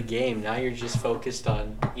enjoyment of the game. Now you're just focused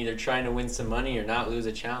on either trying to win some money or not lose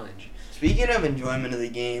a challenge. Speaking of enjoyment of the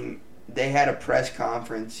game, they had a press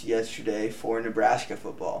conference yesterday for Nebraska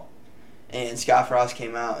football. And Scott Frost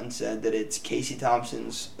came out and said that it's Casey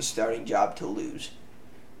Thompson's starting job to lose.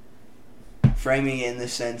 Framing it in the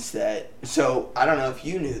sense that, so I don't know if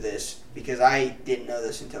you knew this, because I didn't know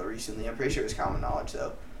this until recently. I'm pretty sure it was common knowledge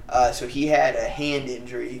though. So he had a hand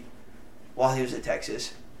injury while he was at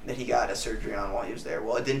Texas that he got a surgery on while he was there.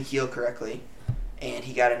 Well, it didn't heal correctly, and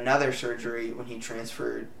he got another surgery when he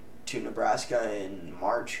transferred to Nebraska in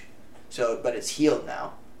March. So, but it's healed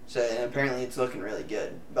now. So, and apparently it's looking really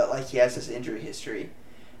good. But like, he has this injury history,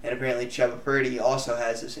 and apparently Chuba Purdy also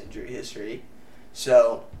has this injury history.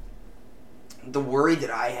 So, the worry that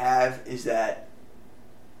I have is that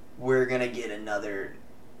we're gonna get another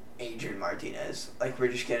Adrian Martinez. Like, we're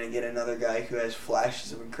just going to get another guy who has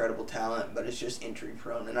flashes of incredible talent, but is just injury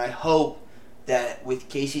prone. And I hope that with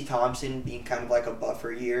Casey Thompson being kind of like a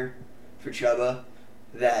buffer year for Chuba,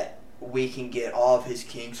 that we can get all of his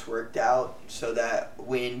kinks worked out so that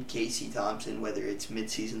when Casey Thompson, whether it's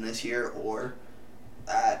midseason this year or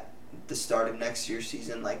at the start of next year's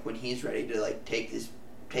season, like when he's ready to like take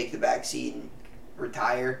the back seat and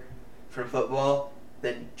retire from football,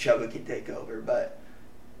 then Chuba can take over. But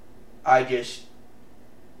I do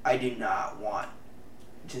not want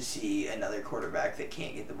to see another quarterback that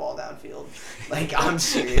can't get the ball downfield. Like, I'm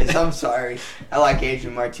serious. I'm sorry. I like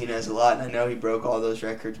Adrian Martinez a lot, and I know he broke all those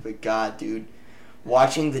records, but God, dude,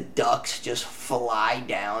 watching the Ducks just fly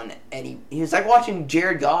down, and he was like watching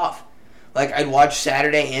Jared Goff. Like, I'd watch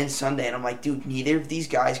Saturday and Sunday, and I'm like, dude, neither of these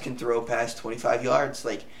guys can throw past 25 yards.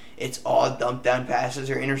 Like, it's all dump down passes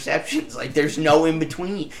or interceptions. Like, there's no in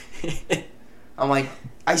between. I'm like,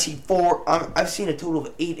 I've seen a total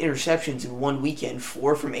of 8 interceptions in one weekend,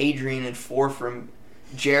 4 from Adrian and 4 from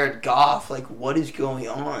Jared Goff. Like, what is going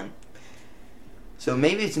on? So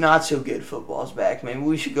maybe it's not so good football's back. Maybe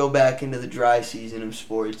we should go back into the dry season of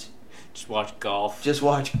sports. Just watch golf. Just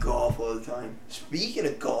watch golf all the time. Speaking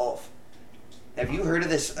of golf, have you heard of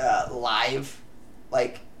this live,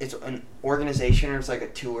 like, it's an organization or it's like a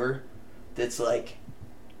tour that's like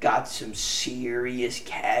got some serious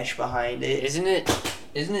cash behind it. Isn't it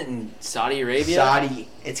in Saudi Arabia? Saudi.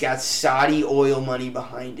 It's got Saudi oil money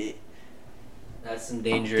behind it. That's some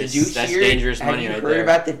dangerous. Did you that's hear, dangerous money right there. Have you heard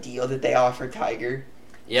about the deal that they offered Tiger?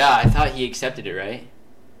 Yeah, I thought he accepted it, right?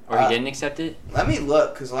 Or he didn't accept it? Let me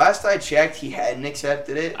look, because last I checked, he hadn't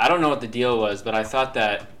accepted it. I don't know what the deal was, but I thought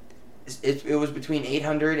that it was between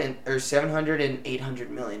 $700 and $800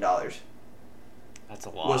 million. That's a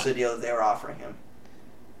lot. Was the deal that they were offering him?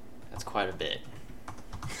 That's quite a bit.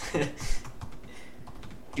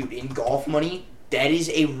 Dude, in golf money, that is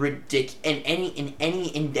a ridiculous. In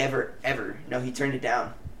any endeavor ever. No, he turned it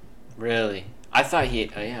down. Really? I thought he.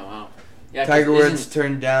 Oh yeah, wow. Yeah, Tiger Woods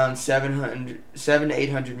turned down $700 to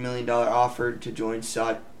 $800 million offer to join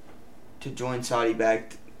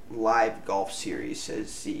Saudi-backed live golf series, says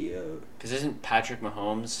CEO. Because isn't Patrick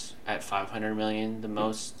Mahomes at $500 million the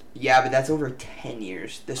most? Yeah, but that's over 10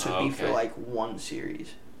 years. This would be okay. for like one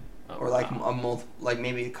series. Oh, Or like wow. like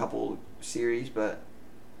maybe a couple series, but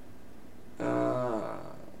So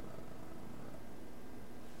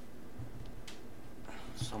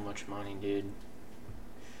much money, dude.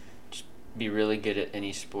 Just be really good at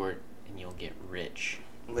any sport and you'll get rich.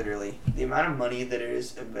 literally the amount of money that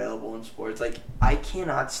is available in sports. Like, I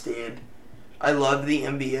cannot stand. I love the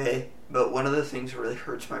NBA, but one of the things that really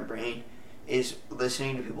hurts my brain is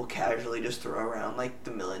listening to people casually just throw around like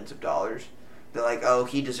the millions of dollars. They're like, "Oh,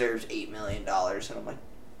 he deserves $8 million," and I'm like,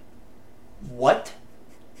 "What?"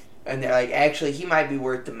 And they're like, "Actually, he might be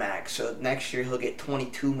worth the max. So next year he'll get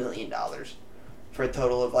 $22 million for a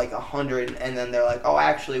total of like 100." And then they're like, "Oh,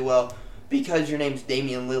 actually, well, because your name's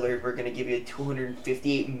Damian Lillard, we're gonna give you a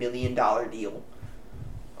 $258 million deal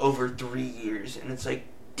over 3 years." And it's like,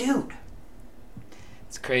 dude,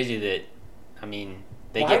 it's crazy that, I mean,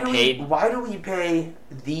 they get paid. Why do we pay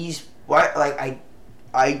these? Why, like,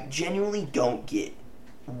 I genuinely don't get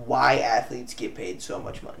why athletes get paid so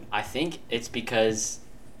much money. I think it's because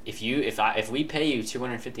if we pay you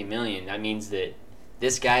 $250 million, that means that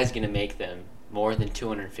this guy's gonna make them more than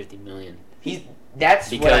 $250 million. That's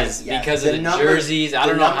because because of the jerseys. I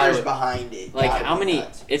don't know how to, behind it. Like how many?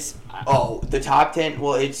 It's the top 10.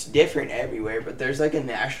 Well, it's different everywhere, but there's like a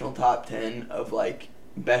national top 10 of like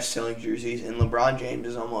best-selling jerseys, and LeBron James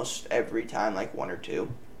is almost every time like one or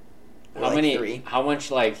two. Or how like many? 3. How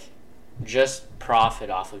much like just profit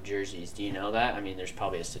off of jerseys? Do you know that? I mean, there's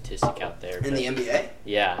probably a statistic out there. In the NBA?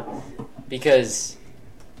 Yeah, because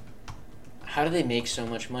how do they make so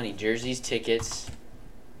much money? Jerseys, tickets,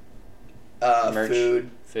 merch,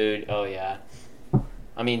 food. Oh yeah.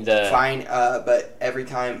 I mean fine, but every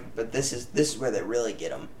time. But this is where they really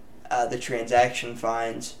get them. The transaction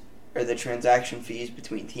fines or the transaction fees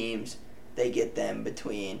between teams, they get them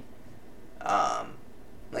between,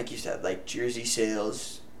 like you said, like jersey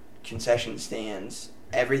sales, concession stands,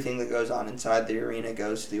 everything that goes on inside the arena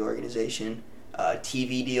goes to the organization.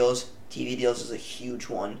 TV deals is a huge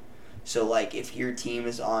one. So like if your team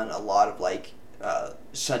is on a lot of like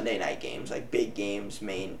Sunday night games, like big games,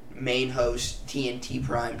 main host, TNT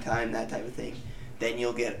prime time, that type of thing, then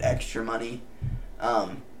you'll get extra money.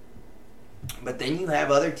 But then you have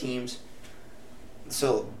other teams.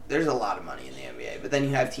 So there's a lot of money in the NBA. But then you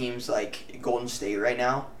have teams like Golden State right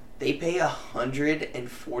now. They pay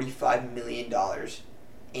 $145 million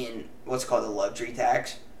in what's called a luxury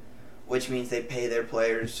tax, which means they pay their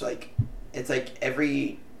players like it's like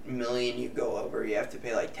every million you go over, you have to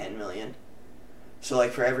pay like $10 million. So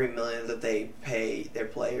like for every million that they pay their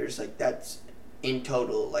players, like that's in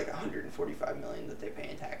total like $145 million that they pay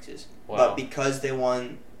in taxes. Wow. But because they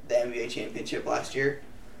won the NBA championship last year,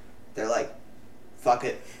 they're like, fuck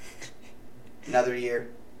it, another year.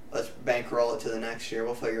 Let's bankroll it to the next year.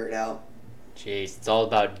 We'll figure it out. Jeez, it's all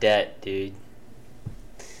about debt, dude.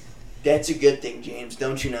 Debt's a good thing, James.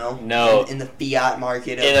 Don't you know? No. In the fiat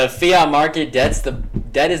market. In the fiat market, debt is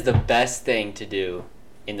the best thing to do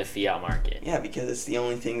in the fiat market. Yeah, because it's the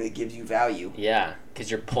only thing that gives you value. Yeah,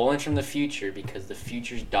 because you're pulling from the future because the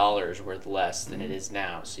future's dollar is worth less than it is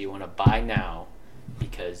now. So you want to buy now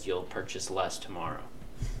because you'll purchase less tomorrow.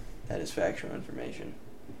 That is factual information.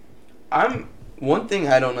 One thing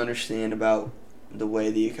I don't understand about the way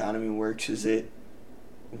the economy works is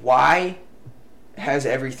why has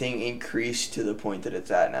everything increased to the point that it's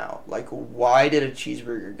at now? Like, why did a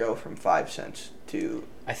cheeseburger go from 5 cents to...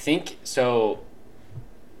 I think, so,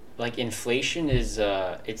 like, inflation is,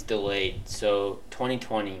 it's delayed. So,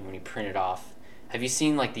 2020, when you print it off, have you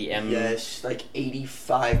seen, like, the Yes, like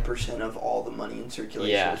 85% of all the money in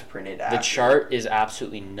circulation was printed after. The chart is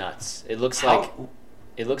absolutely nuts. It looks like...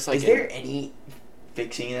 Is there any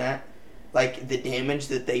fixing that? Like, the damage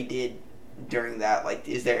that they did during that, like,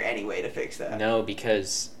 is there any way to fix that? No,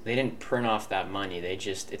 because they didn't print off that money.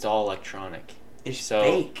 It's all electronic. It's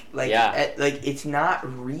fake. Like, it's not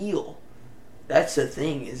real. That's the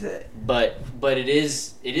thing, is it? But it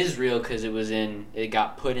is real because it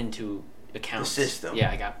got put into accounts. The system.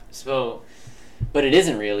 Yeah, but it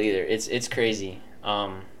isn't real either. It's crazy.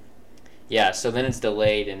 Yeah, so then it's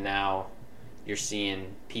delayed, and now you're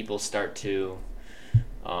seeing people start to,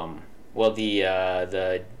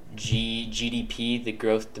 the GDP, the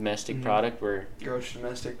gross domestic product, gross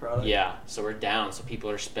domestic product. Yeah, so we're down. So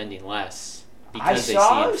people are spending less because I they see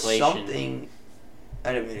saw inflation. Something.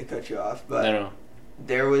 I didn't mean to cut you off, but no.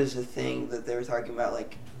 There was a thing that they were talking about,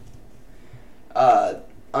 like,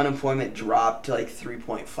 unemployment dropped to like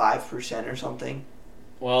 3.5% or something.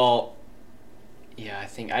 Well, yeah, I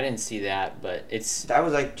think I didn't see that, but that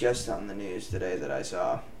was like just on the news today that I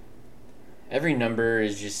saw. Every number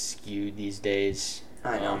is just skewed these days.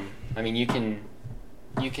 I know. I mean, you can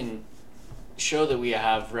show that we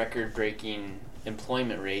have record-breaking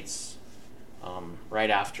employment rates right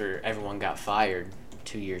after everyone got fired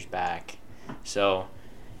 2 years back. So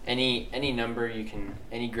any number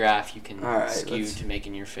any graph you can skew to make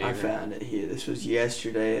in your favor. I found it here. This was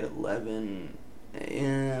yesterday at 11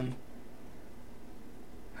 a.m.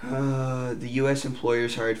 The U.S.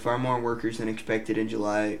 employers hired far more workers than expected in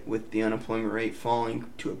July, with the unemployment rate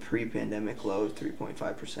falling to a pre-pandemic low of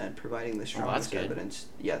 3.5%, providing the strongest evidence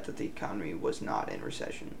yet that the economy was not in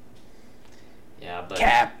recession. Yeah, but...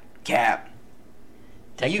 Cap.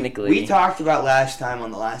 Technically... We talked about last time on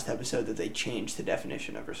the last episode that they changed the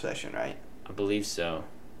definition of recession, right? I believe so.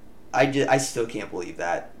 I still can't believe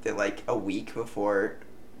that like a week before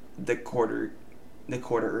the quarter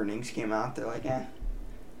earnings came out, they're like,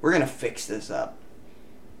 we're going to fix this up.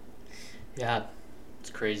 Yeah, it's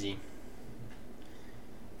crazy.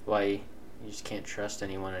 Why you just can't trust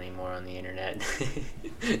anyone anymore on the internet.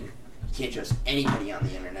 You can't trust anybody on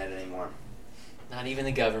the internet anymore. Not even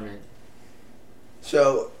the government.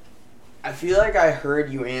 So, I feel like I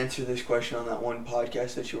heard you answer this question on that one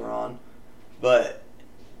podcast that you were on, but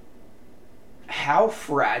how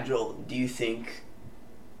fragile do you think,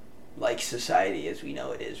 like, society as we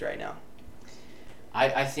know it is right now?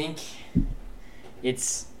 I think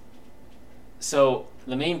it's... So,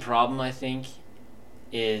 the main problem, I think,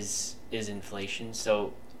 is inflation.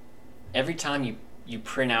 So, every time you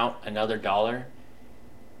print out another dollar,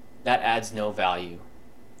 that adds no value.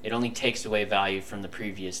 It only takes away value from the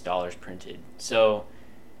previous dollars printed. So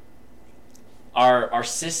our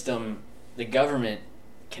system, the government,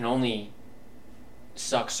 can only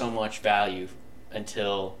suck so much value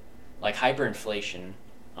until, like, hyperinflation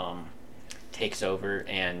takes over,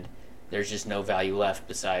 and there's just no value left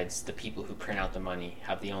besides the people who print out the money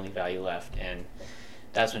have the only value left, and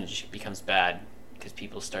that's when it just becomes bad because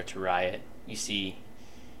people start to riot. You see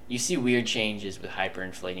weird changes with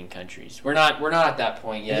hyperinflating countries. We're not at that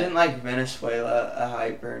point yet. Isn't, like, Venezuela a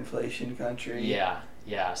hyperinflation country?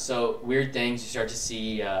 Yeah. So weird things. You start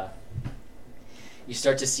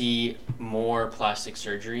to see more plastic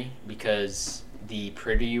surgery because the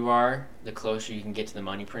prettier you are, the closer you can get to the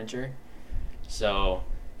money printer. So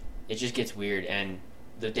it just gets weird. And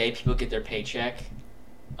the day people get their paycheck,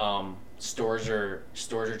 stores are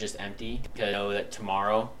just empty because they know that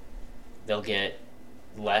tomorrow they'll get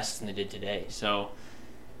less than they did today. So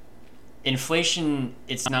inflation,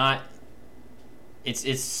 it's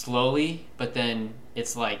slowly, but then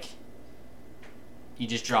it's like you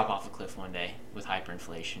just drop off a cliff one day with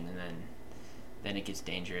hyperinflation, and then it gets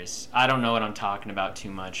dangerous. I don't know what I'm talking about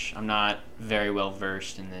too much. I'm not very well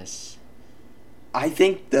versed in this. I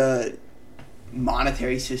think the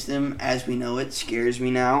monetary system as we know it scares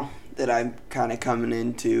me now, that I'm kind of coming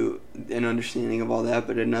into an understanding of all that.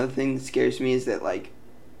 But another thing that scares me is that, like,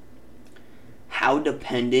 how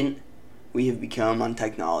dependent we have become on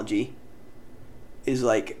technology is,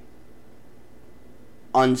 like,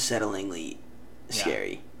 unsettlingly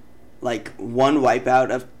scary. Yeah. Like, one wipeout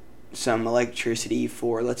of some electricity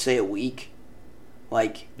for, let's say, a week,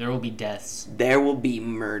 like, there will be deaths. There will be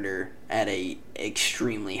murder at a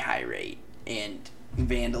extremely high rate, and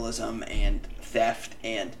vandalism and theft,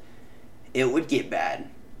 and it would get bad.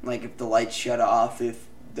 Like, if the lights shut off, if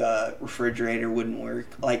the refrigerator wouldn't work,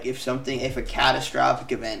 like, if a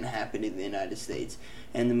catastrophic event happened in the United States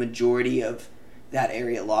and the majority of that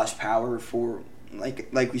area lost power for,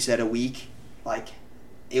 like we said, a week, like,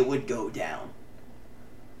 it would go down.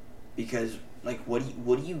 Because, like, what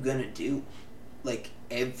are you gonna do? Like,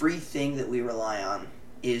 everything that we rely on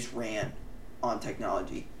is ran on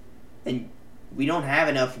technology, and we don't have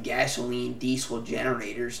enough gasoline, diesel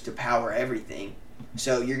generators to power everything.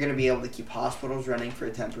 So you're going to be able to keep hospitals running for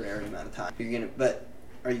a temporary amount of time. But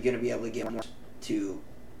are you going to be able to get more to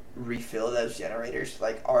refill those generators?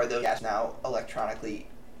 Like, are those gas now electronically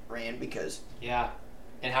ran? Because yeah,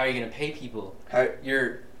 and how are you going to pay people?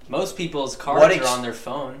 Most people's cards are on their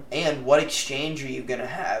phone. And what exchange are you going to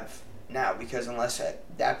have now? Because unless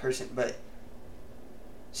that person, but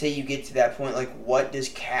say you get to that point, like, what does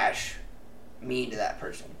cash mean to that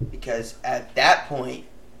person? Because at that point,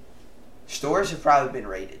 stores have probably been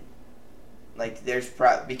raided. Like,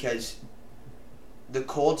 because the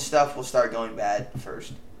cold stuff will start going bad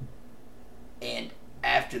first, and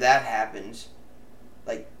after that happens,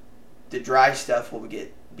 like, the dry stuff will be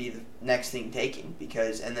the next thing taken,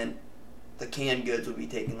 and then the canned goods will be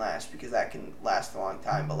taken last, because that can last a long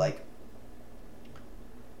time. But, like,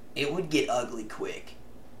 it would get ugly quick.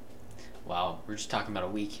 Wow, we're just talking about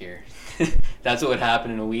a week here. That's what would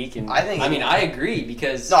happen in a week, and I agree,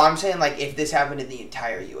 because no, I'm saying, like, if this happened in the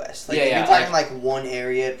entire U.S. Like, if you're talking like one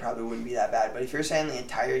area, it probably wouldn't be that bad. But if you're saying the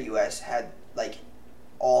entire U.S. had, like,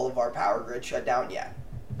 all of our power grid shut down, yeah,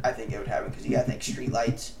 I think it would happen, because you got to think street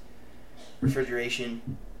lights, refrigeration,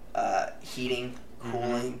 heating,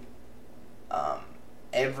 cooling,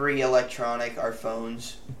 every electronic, our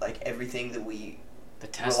phones, like, everything that we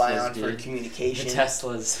rely on for communication. The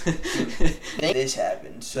Teslas. This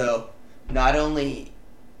happened. So, the only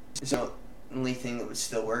thing that would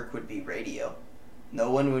still work would be radio. No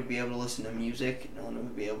one would be able to listen to music. No one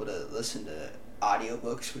would be able to listen to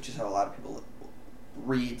audiobooks, which is how a lot of people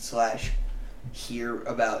read/hear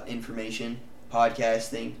about information,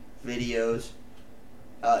 podcasting, videos,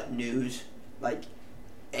 news. Like,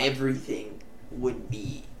 everything would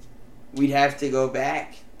be... We'd have to go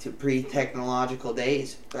back to pre-technological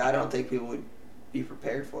days, but I don't think people would be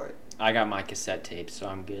prepared for it. I got my cassette tapes, so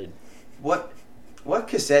I'm good. What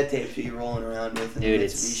cassette tapes are you rolling around with in the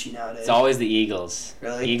Mitsubishi nowadays? It's always the Eagles.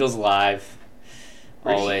 Really? Eagles Live.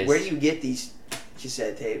 Always. Where do you get these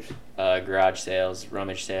cassette tapes? Garage sales,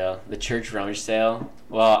 rummage sale, the church rummage sale.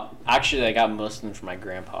 Well, actually, I got most of them from my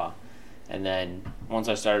grandpa, And then once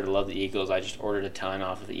I started to love the Eagles, I just ordered a ton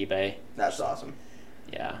off of eBay. That's awesome.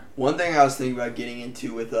 Yeah. One thing I was thinking about getting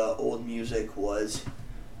into with old music was,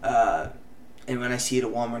 and when I see it at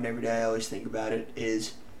Walmart every day, I always think about it,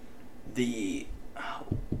 is the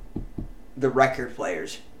record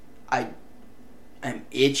players. I'm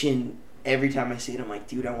itching every time I see it. I'm like,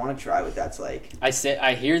 dude, I want to try what that's like.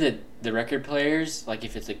 I hear that the record players, like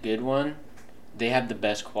if it's a good one, they have the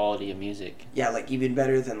best quality of music. Yeah, like even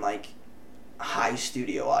better than like high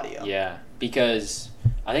studio audio. Yeah, because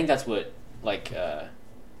I think that's what that's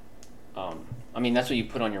what you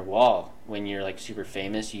put on your wall when you're like super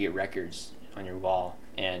famous. You get records on your wall,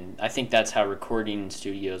 and I think that's how recording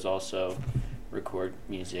studios also record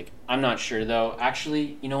music. I'm not sure though.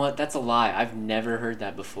 Actually, you know what? That's a lie. I've never heard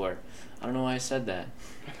that before. I don't know why I said that.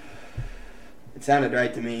 It sounded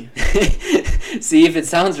right to me. See, if it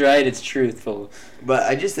sounds right, it's truthful. But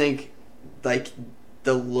I just think, like,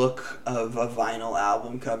 the look of a vinyl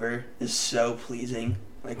album cover is so pleasing.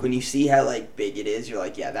 Like, when you see how, like, big it is, you're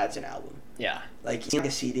like, yeah, that's an album. Yeah. Like, you see like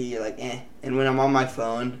a CD, you're like, eh. And when I'm on my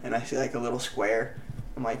phone and I see, like, a little square,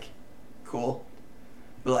 I'm like, cool.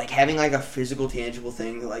 But, like, having, like, a physical, tangible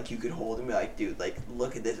thing that, like, you could hold and be like, dude, like,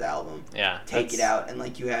 look at this album. Yeah. Take it out. And,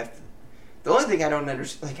 like, you have to... The only thing I don't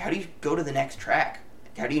understand, like, how do you go to the next track?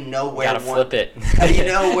 How do you know where you gotta flip it. How do you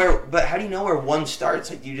know where one starts?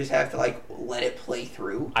 Like, you just have to, like, let it play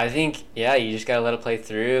through? I think, yeah, you just gotta let it play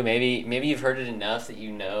through. Maybe you've heard it enough that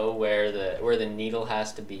you know where the needle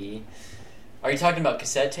has to be. Are you talking about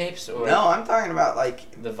cassette tapes or? No, I'm talking about,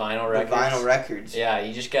 like, the vinyl records. The vinyl records. Yeah,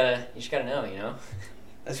 you just gotta know, you know.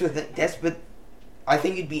 But I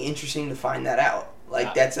think it'd be interesting to find that out. Like,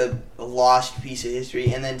 yeah. That's a lost piece of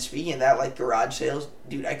history. And then speaking of that, like, garage sales,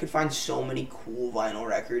 dude, I could find so many cool vinyl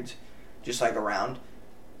records just, like, around.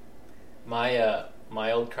 My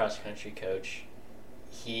old cross-country coach,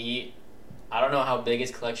 I don't know how big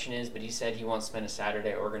his collection is, but he said he wants to spend a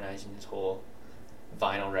Saturday organizing his whole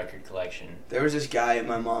vinyl record collection. There was this guy at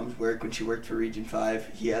my mom's work when she worked for Region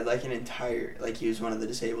 5. He had, like, an entire, like, he was one of the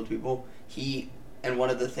disabled people. And one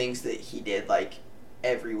of the things that he did, like,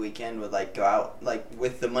 every weekend would, like, go out, like,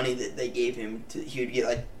 with the money that they gave him, he would get,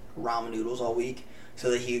 like, ramen noodles all week so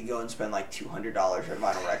that he could go and spend, like, $200 on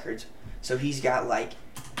vinyl records. So he's got, like,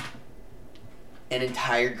 an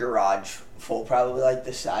entire garage full, probably, like,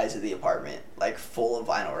 the size of the apartment, like, full of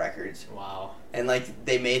vinyl records. Wow. And, like,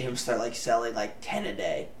 they made him start, like, selling, like, 10 a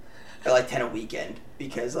day, or, like, 10 a weekend,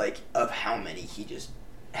 because, like, of how many he just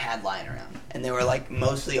had lying around. And they were, like,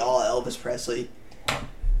 mostly all Elvis Presley.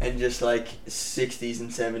 And just, like, 60s and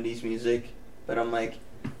 70s music. But I'm like,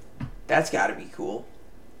 that's got to be cool.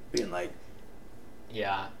 Being like...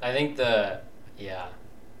 Yeah, I think I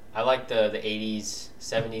like the 80s,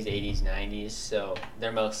 70s, 80s, 90s, so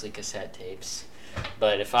they're mostly cassette tapes.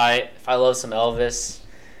 But if I love some Elvis,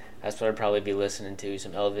 that's what I'd probably be listening to,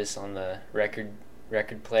 some Elvis on the record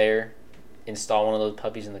player. Install one of those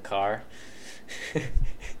puppies in the car.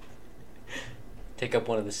 Take up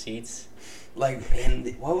one of the seats. Like,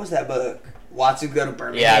 what was that book? Watson Go to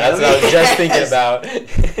Birmingham? Yeah, that's what I was just thinking about.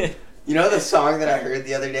 You know the song that I heard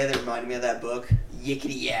the other day that reminded me of that book?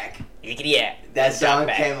 Yickety Yak. Yickety Yak. That song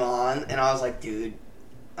came on, and I was like, dude,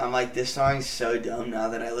 I'm like, this song's so dumb now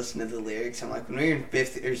that I listen to the lyrics. I'm like, when we were in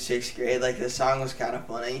 5th or 6th grade, like, this song was kind of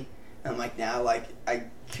funny. And I'm like, now, like, I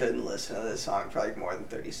couldn't listen to this song for, like, more than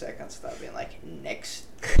 30 seconds without being like, next.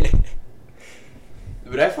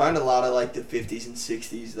 But I find a lot of, like, the 50s and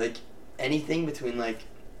 60s, like, anything between, like,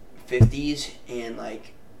 50s and,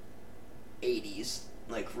 like, 80s,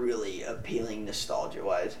 like, really appealing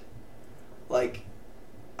nostalgia-wise. Like,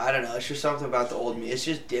 I don't know, it's just something about the old music. It's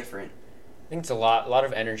just different. I think it's a lot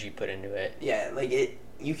of energy put into it. Yeah, like,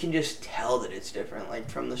 you can just tell that it's different, like,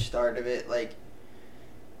 from the start of it, like,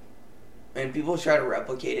 and people try to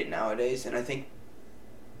replicate it nowadays, and I think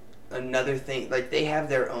another thing, like, they have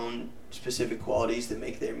their own specific qualities that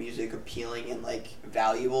make their music appealing and, like,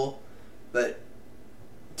 valuable, but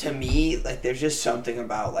to me, like, there's just something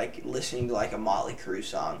about, like, listening to, like, a Motley Crue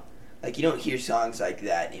song. Like, you don't hear songs like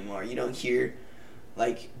that anymore. You don't hear,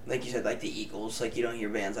 like you said, like, the Eagles. Like, you don't hear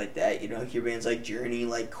bands like that. You don't hear bands like Journey,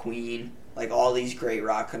 like Queen, like, all these great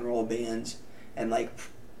rock and roll bands, and, like,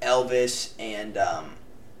 Elvis and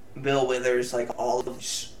Bill Withers, like, all of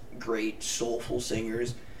these great soulful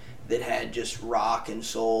singers that had just rock and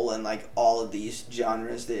soul and, like, all of these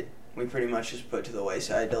genres that we pretty much just put to the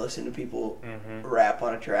wayside to listen to people rap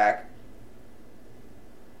on a track.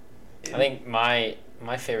 I think my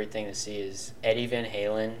favorite thing to see is Eddie Van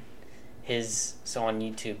Halen. So on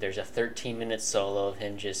YouTube, there's a 13-minute solo of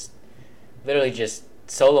him literally just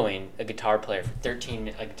soloing a guitar for 13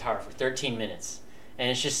 minutes. and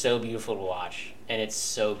it's just so beautiful to watch, and it's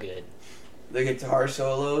so good. The guitar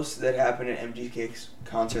solos that happened at MGK's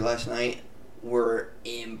concert last night were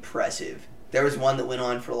impressive. There was one that went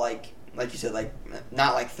on for like you said, like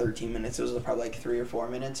not like 13 minutes. It was probably like 3 or 4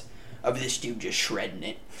 minutes of this dude just shredding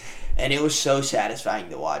it. And it was so satisfying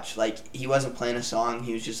to watch. Like, he wasn't playing a song.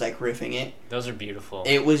 He was just, like, riffing it. Those are beautiful.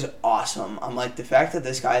 It was awesome. I'm like, the fact that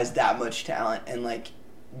this guy has that much talent and, like,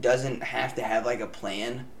 doesn't have to have, like, a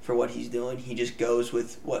plan for what he's doing. He just goes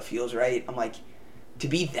with what feels right. I'm like, to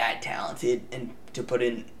be that talented and to put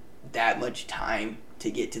in that much time to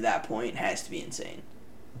get to that point has to be insane.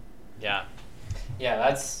 Yeah. Yeah,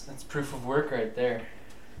 that's proof of work right there.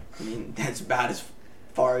 I mean, that's about as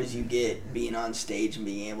far as you get being on stage and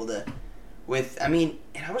being able to and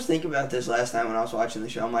I was thinking about this last time when I was watching the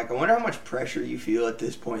show. I'm like, I wonder how much pressure you feel at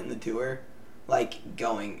this point in the tour, like,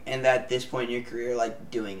 going, and at this point in your career,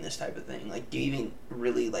 like, doing this type of thing. Like, do you even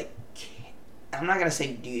really, like, I'm not going to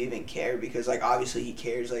say do you even care, because, like, obviously he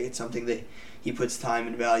cares. Like, it's something that he puts time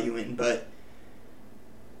and value in, but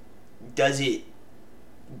does it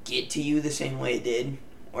get to you the same way it did?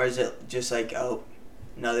 Or is it just like, oh,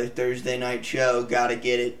 another Thursday night show, gotta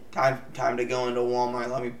get it. Time to go into Walmart,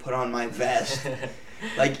 let me put on my vest.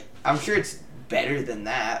 Like, I'm sure it's better than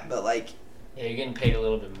that, but, like... Yeah, you're getting paid a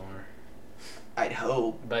little bit more. I'd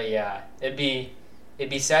hope. But, yeah, it'd be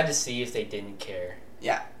sad to see if they didn't care.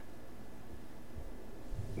 Yeah.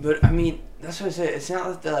 But, I mean, that's what I said. It's not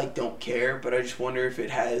that they, like, don't care, but I just wonder if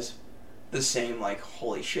it has the same, like,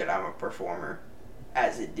 holy shit, I'm a performer,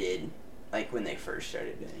 as it did, like, when they first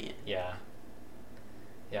started doing it. Yeah.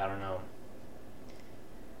 Yeah, I don't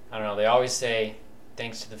know. They always say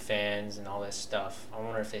thanks to the fans and all this stuff. I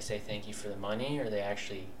wonder if they say thank you for the money, or they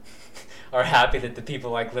actually are happy that the people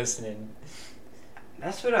like listening.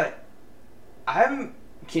 That's what I'm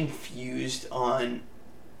confused on,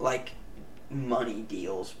 like, money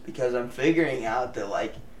deals, because I'm figuring out that,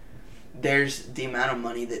 like, there's the amount of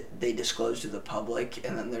money that they disclose to the public,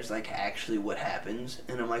 and then there's, like, actually what happens.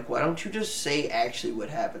 And I'm like, why don't you just say actually what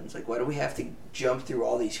happens? Like, why do we have to jump through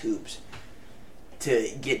all these hoops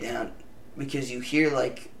to get down? Because you hear,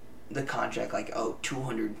 like, the contract, like, oh,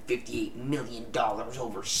 $258 million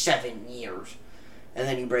over 7 years. And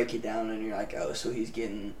then you break it down, and you're like, oh, so he's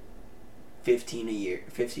getting $15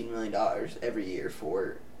 million every year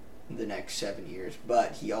for the next 7 years.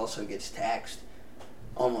 But he also gets taxed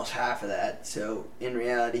almost half of that. So in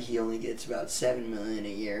reality, he only gets about $7 million a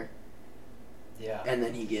year. Yeah. And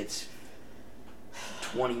then he gets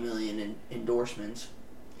 $20 million in endorsements.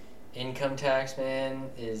 Income tax, man,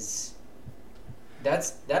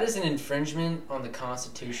 that is an infringement on the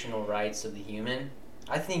constitutional rights of the human.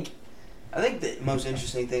 I think the most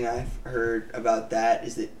interesting thing I've heard about that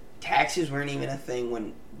is that taxes weren't even a thing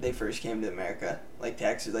when they first came to America. Like,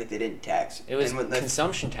 taxes, like, they didn't tax. It was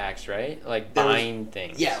consumption tax, right? Like, buying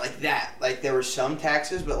things. Yeah, like that. Like, there were some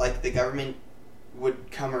taxes, but, like, the government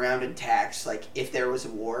would come around and tax. Like, if there was a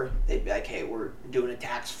war, they'd be like, hey, we're doing a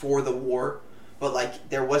tax for the war. But, like,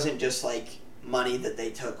 there wasn't just, like, money that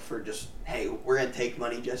they took for just, hey, we're going to take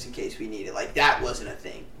money just in case we need it. Like, that wasn't a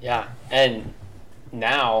thing. Yeah, and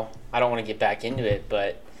now, I don't want to get back into it,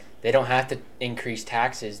 but they don't have to increase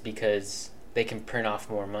taxes because they can print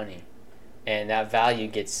off more money. And that value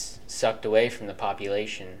gets sucked away from the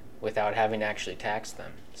population without having to actually tax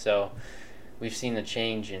them. So we've seen the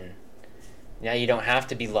change, and now you don't have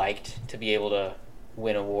to be liked to be able to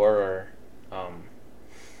win a war or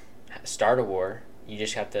start a war. You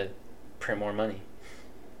just have to print more money.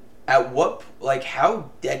 At what, like, how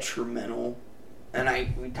detrimental,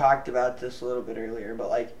 and we talked about this a little bit earlier, but,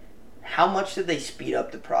 like, how much did they speed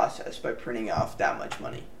up the process by printing off that much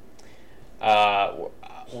money?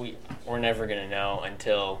 We're never going to know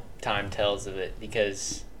until time tells of it,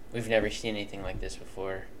 because we've never seen anything like this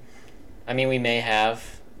before. I mean, we may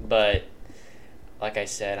have, but like I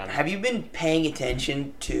said, Have you been paying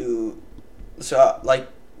attention to... So, like,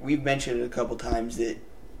 we've mentioned it a couple times that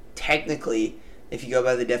technically, if you go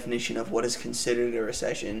by the definition of what is considered a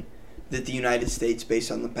recession, that the United States, based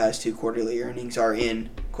on the past 2 quarterly earnings, are in,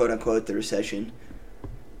 quote-unquote, the recession.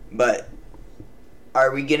 But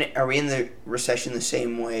are we in the recession the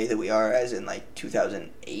same way that we are as in, like,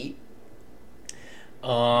 2008?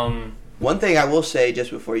 One thing I will say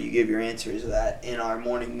just before you give your answer is that in our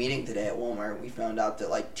morning meeting today at Walmart, we found out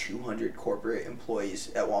that, like, 200 corporate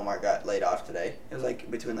employees at Walmart got laid off today. It was,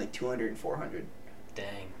 like, between, like, 200 and 400. Dang.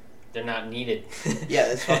 They're not needed. Yeah,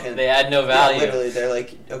 that's fucking... They add no value. Yeah, literally, they're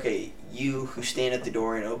like, okay, you who stand at the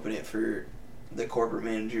door and open it for the corporate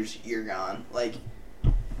managers, you're gone. Like,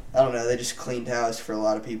 I don't know, they just cleaned house for a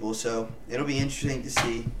lot of people, so it'll be interesting to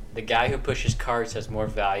see. The guy who pushes carts has more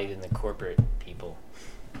value than the corporate people.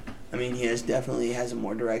 I mean, he definitely has a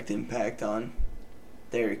more direct impact on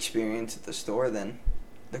their experience at the store than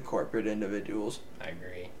the corporate individuals. I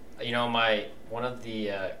agree. You know, one of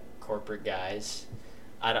the corporate guys,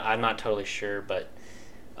 I'm not totally sure, but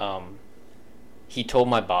he told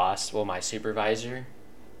my boss, my supervisor,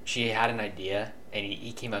 she had an idea, and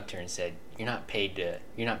he came up to her and said, "You're not paid to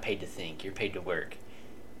think. You're paid to work."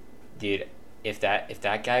 Dude, if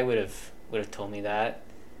that guy would have told me that,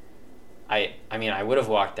 I mean, I would have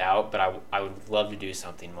walked out, but I would love to do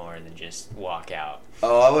something more than just walk out.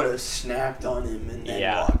 Oh, I would have snapped on him and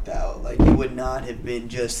then walked out. Like, it would not have been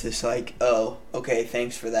just this, like, oh, okay,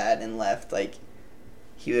 thanks for that, and left. Like,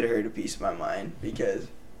 he would have hurt a piece of my mind, because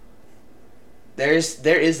there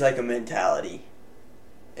is like a mentality,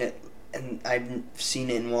 and I've seen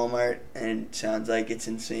it in Walmart, and it sounds like it's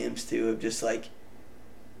in Sam's too, of just like,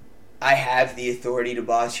 I have the authority to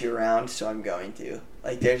boss you around, so I'm going to.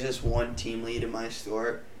 Like, there's this one team lead in my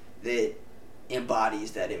store that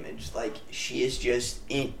embodies that image. Like, she is just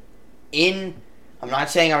in I'm not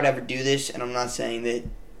saying I would ever do this, and I'm not saying that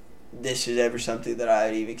this is ever something that I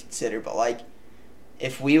would even consider, but like,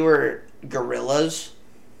 if we were gorillas,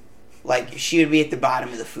 like, she would be at the bottom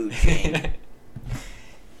of the food chain.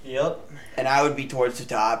 Yep. And I would be towards the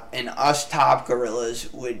top, and us top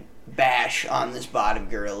gorillas would bash on this bottom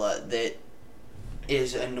gorilla that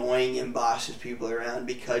is annoying and bosses people around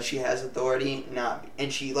because she has authority.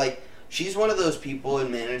 She's one of those people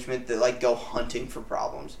in management that, like, go hunting for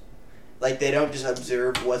problems. Like, they don't just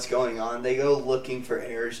observe what's going on. They go looking for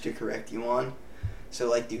errors to correct you on. So,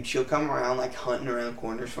 like, dude, she'll come around, like, hunting around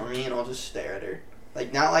corners for me, and I'll just stare at her.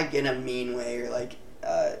 Like, not, like, in a mean way or, like,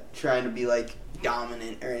 trying to be, like,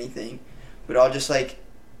 dominant or anything. But I'll just, like,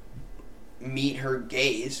 meet her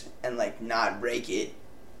gaze and, like, not break it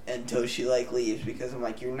until she, like, leaves. Because I'm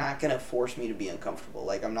like, you're not going to force me to be uncomfortable.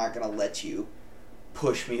 Like, I'm not going to let you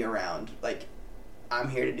push me around. Like, I'm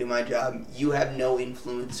here to do my job. You have no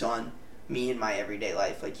influence on me in my everyday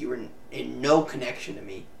life. Like, you were in no connection to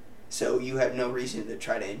me. So you have no reason to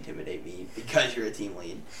try to intimidate me because you're a team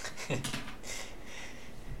lead.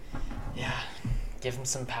 Yeah. Give them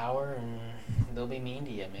some power and they'll be mean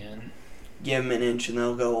to you, man. Give them an inch and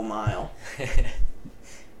they'll go a mile.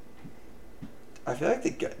 I feel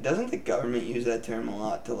like doesn't the government use that term a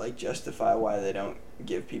lot to, like, justify why they don't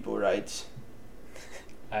give people rights?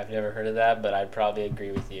 I've never heard of that, but I'd probably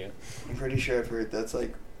agree with you. I'm pretty sure I've heard that's,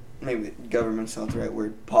 like, maybe government's not the right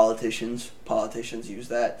word. Politicians use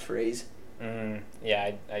that phrase.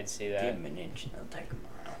 Yeah, I'd see that. Give them an inch and they'll take a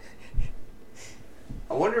mile.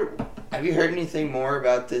 I wonder, have you heard anything more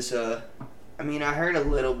about this? I mean, I heard a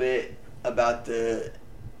little bit about the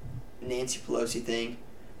Nancy Pelosi thing,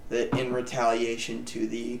 that in retaliation to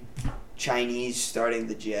the Chinese starting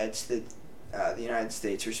the jets, that the United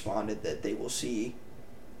States responded that they will see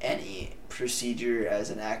any procedure as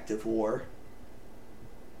an act of war.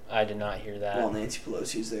 I did not hear that. Well, Nancy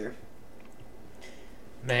Pelosi's there.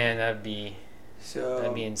 Man, that'd be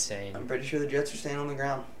insane. I'm pretty sure the jets are staying on the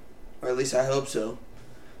ground. Or at least I hope so.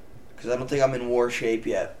 Because I don't think I'm in war shape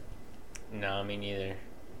yet. No, me neither.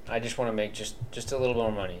 I just want to make just a little bit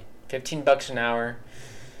more money. $15 an hour.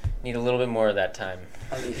 Need a little bit more of that time.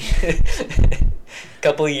 I mean,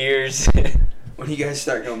 couple of years. When do you guys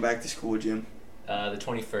start going back to school, Jim? The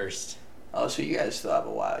 21st. Oh, so you guys still have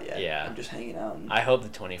a while yet. Yeah. I'm just hanging out. I hope the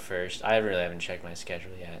 21st. I really haven't checked my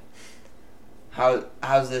schedule yet.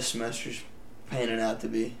 How's this semester's panning out to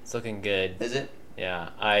be? It's looking good. Is it? Yeah.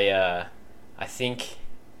 I think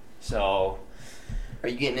so. Are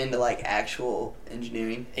you getting into, like, actual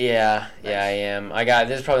engineering? Yeah, Nice. Yeah, I am.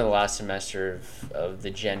 This is probably the last semester of the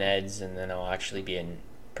gen eds, and then I'll actually be in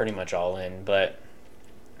pretty much all in. But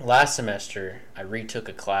last semester, I retook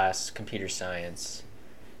a class, computer science,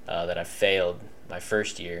 that I failed my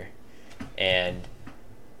first year, and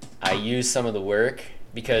I used some of the work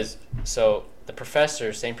because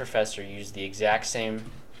the same professor used the exact same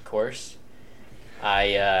course.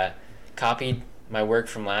 I copied my work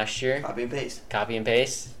from last year. Copy and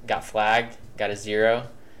paste. Got flagged, got a 0,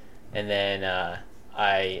 and then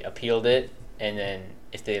I appealed it, and then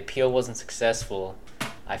if the appeal wasn't successful,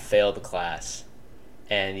 I failed the class,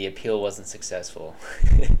 and the appeal wasn't successful.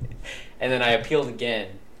 And then I appealed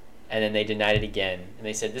again, and then they denied it again, and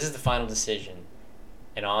they said, this is the final decision.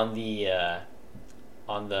 And on the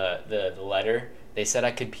letter, they said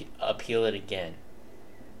I could appeal it again.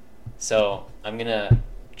 So I'm going to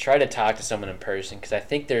try to talk to someone in person because I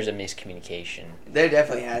think there's a miscommunication. There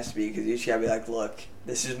definitely has to be, because you just gotta be like, look,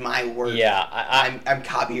 this is my work. Yeah, I'm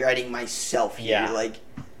copywriting myself here. Yeah. Like,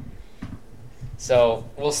 so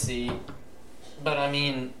we'll see. But I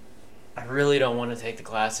mean, I really don't want to take the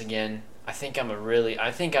class again. I think I'm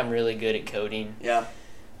really good at coding. Yeah.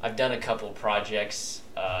 I've done a couple projects,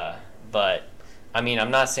 but I mean,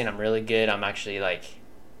 I'm not saying I'm really good. I'm actually like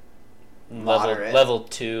level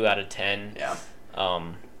 2 out of 10. Yeah.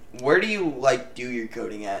 Um, Where do you like do your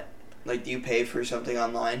coding at? Like, do you pay for something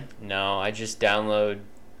online? no, I just download.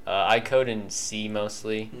 I code in C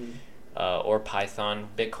mostly, or Python.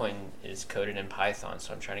 Bitcoin is coded in Python,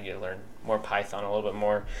 so I'm trying to learn more Python a little bit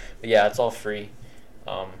more. But yeah, it's all free,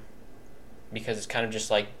 because it's kind of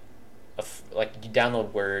just like like you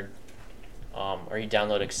download Word, or you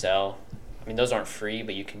download Excel. I mean, those aren't free,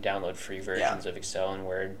 but you can download free versions of Excel and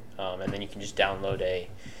Word, and then you can just download a.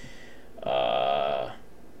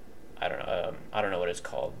 I don't know what it's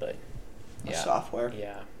called, but yeah, Software.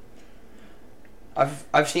 Yeah.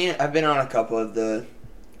 I've been on a couple of the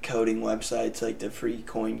coding websites, like the Free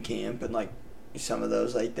Coin Camp and like some of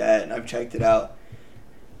those like that, and I've checked it out.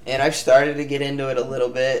 And I've started to get into it a little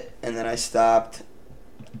bit, and then I stopped.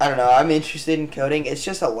 I don't know. I'm interested in coding. It's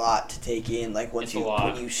just a lot to take in. Like when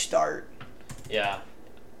you start. Yeah,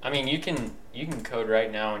 I mean you can code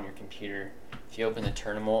right now on your computer if you open the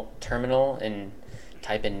terminal and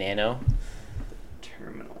type in Nano.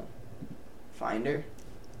 Terminal. Finder.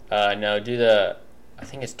 No, I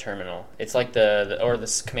think it's terminal. It's like or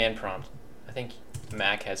this command prompt. I think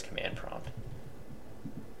Mac has command prompt.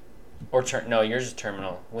 Or no, yours is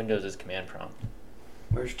terminal. Windows is command prompt.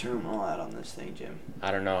 Where's terminal at on this thing, Jim?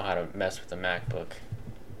 I don't know how to mess with the MacBook.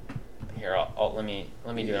 Here, let me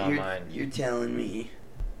do it on mine. You're telling me.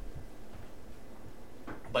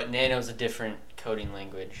 But Nano's a different coding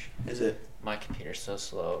language. Is it? My computer's so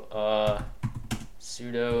slow.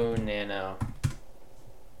 Sudo nano.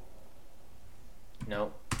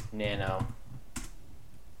 Nope. Nano.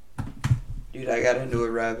 Dude, I got into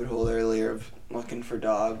a rabbit hole earlier of looking for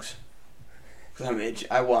dogs. Cause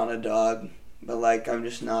I want a dog, but like I'm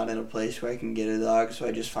just not in a place where I can get a dog, so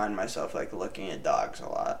I just find myself like looking at dogs a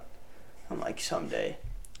lot. I'm like, someday.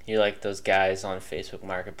 You're like those guys on Facebook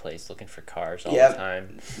Marketplace looking for cars all the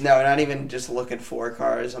time. No, not even just looking for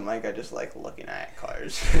cars. I'm like, I just like looking at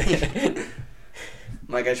cars. I'm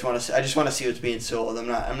like, I just want to see what's being sold. I'm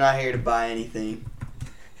not here to buy anything.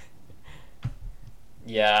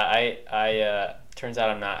 Yeah, I turns out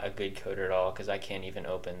I'm not a good coder at all because I can't even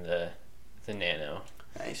open the Nano.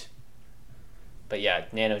 Nice. But yeah,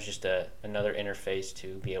 Nano's just another interface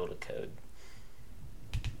to be able to code.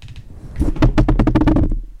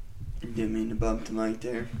 Didn't mean to bump the mic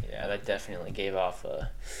there. Yeah, that definitely gave off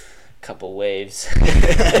a couple waves.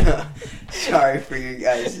 Sorry for you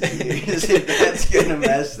guys' ears if that's gonna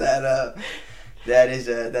mess that up.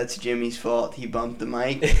 That's Jimmy's fault. He bumped the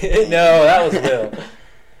mic. No, that was Will.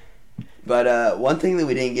 But one thing that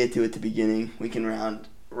we didn't get to at the beginning, we can round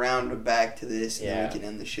back to this, and then we can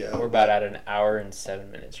end the show. We're about at an hour and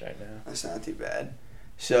 7 minutes right now. That's not too bad.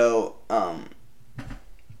 So,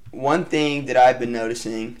 one thing that I've been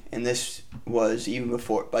noticing, and this was even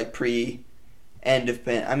before, like I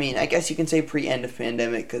guess you can say pre-end of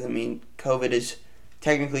pandemic, because, COVID is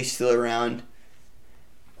technically still around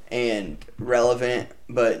and relevant,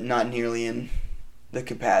 but not nearly in the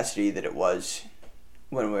capacity that it was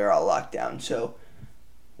when we were all locked down. So,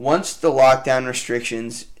 once the lockdown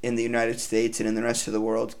restrictions in the United States and in the rest of the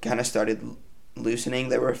world kind of started loosening,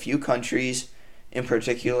 there were a few countries, in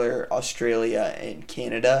particular Australia and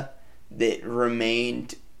Canada, that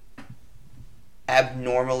remained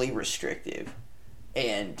abnormally restrictive.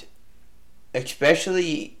 And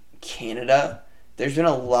especially Canada, there's been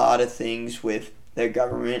a lot of things with their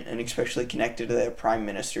government, and especially connected to their Prime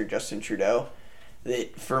Minister, Justin Trudeau,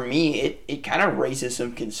 that for me, it kind of raises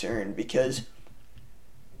some concern, because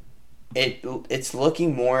it's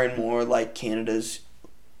looking more and more like Canada's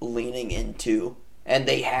leaning into, and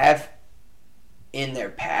they have in their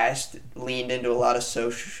past leaned into a lot of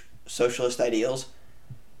socialist ideals,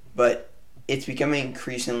 but it's becoming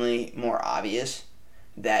increasingly more obvious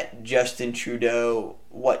that Justin Trudeau,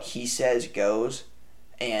 what he says goes,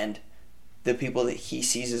 and the people that he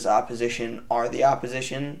sees as opposition are the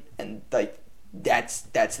opposition, and like that's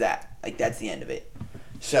that. Like that's the end of it.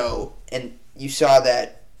 So, and you saw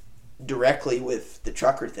that directly with the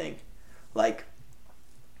trucker thing. Like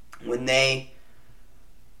when they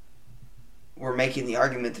were making the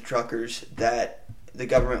argument, the truckers, that the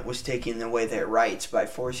government was taking away their rights by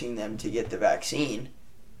forcing them to get the vaccine,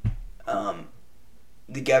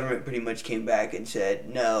 the government pretty much came back and said,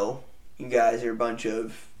 no, you guys are a bunch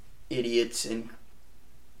of idiots and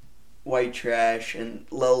white trash and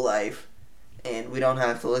low life, and we don't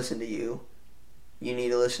have to listen to you. You need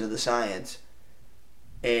to listen to the science.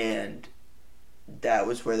 And that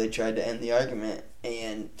was where they tried to end the argument,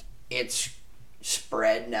 and it's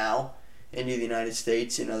spread now into the United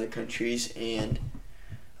States and other countries. And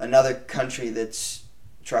another country that's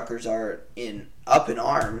truckers are up in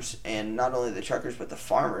arms, and not only the truckers but the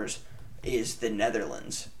farmers, is the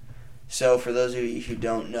Netherlands. So for those of you who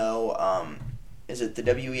don't know, is it the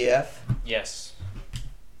WEF? Yes.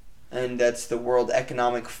 And that's the World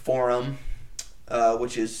Economic Forum,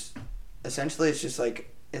 which is essentially, it's just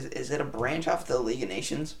like, is it a branch off the League of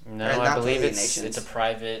Nations? No, I believe it's a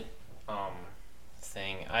private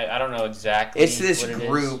thing. I don't know exactly. It's this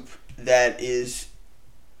group that is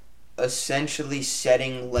essentially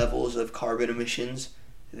setting levels of carbon emissions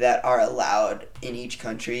that are allowed in each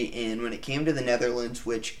country. And when it came to the Netherlands,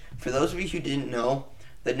 which, for those of you who didn't know,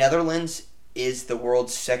 the Netherlands is the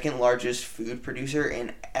world's second largest food producer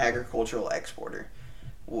and agricultural exporter.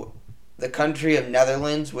 The country of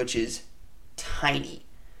Netherlands, which is tiny,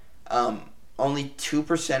 only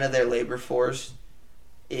 2% of their labor force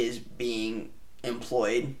is being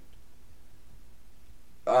employed,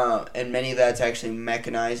 and many of that's actually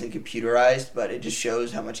mechanized and computerized, but it just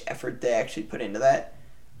shows how much effort they actually put into that.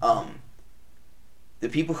 The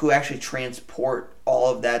people who actually transport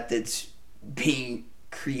all of that's being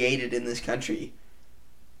created in this country,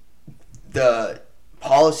 the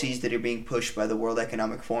policies that are being pushed by the World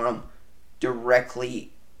Economic Forum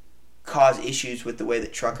directly cause issues with the way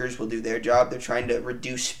that truckers will do their job. They're trying to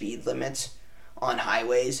reduce speed limits on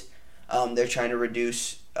highways. They're trying to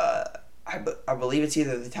reduce, I believe it's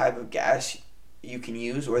either the type of gas you can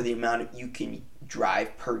use or the amount you can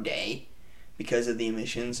drive per day because of the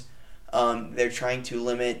emissions. They're trying to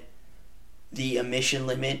limit the emission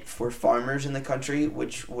limit for farmers in the country,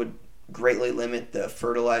 which would greatly limit the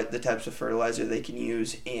types of fertilizer they can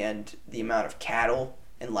use and the amount of cattle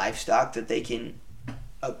and livestock that they can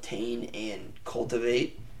obtain and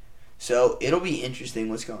cultivate. So it'll be interesting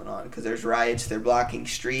what's going on because there's riots, they're blocking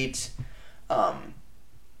streets.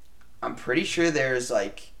 I'm pretty sure there's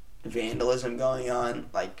like vandalism going on,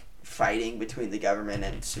 like fighting between the government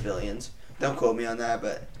and civilians. Don't quote me on that,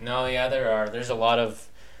 but no, yeah, there are. There's a lot of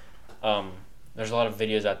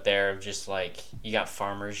videos out there of just like you got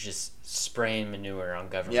farmers just spraying manure on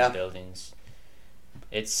government buildings.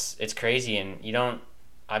 It's crazy, and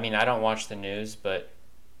I don't watch the news, but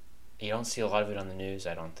you don't see a lot of it on the news,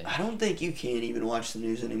 I don't think. I don't think you can even watch the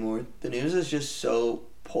news anymore. The news is just so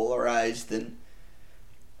polarized, and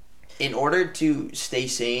in order to stay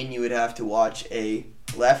sane, you would have to watch a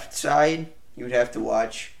left side, you would have to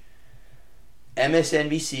watch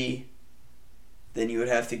MSNBC, then you would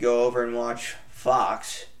have to go over and watch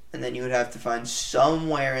Fox, and then you would have to find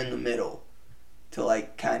somewhere in the middle to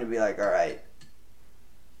like kind of be like, all right,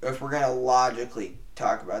 if we're going to logically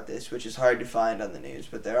talk about this, which is hard to find on the news,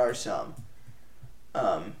 but there are some,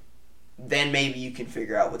 then maybe you can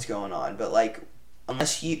figure out what's going on. But like,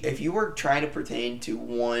 if you were trying to pertain to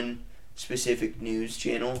one specific news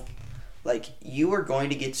channel, like, you are going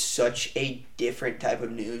to get such a different type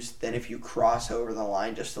of news than if you cross over the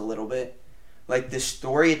line just a little bit. Like, the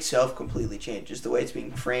story itself completely changes. The way it's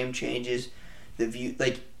being framed changes. The view,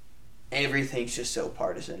 like, everything's just so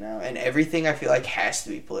partisan now. And everything, I feel like, has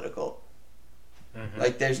to be political. Mm-hmm.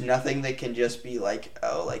 Like, there's nothing that can just be like,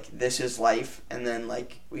 oh, like, this is life, and then,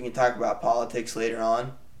 like, we can talk about politics later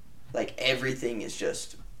on. Like, everything is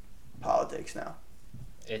just politics now.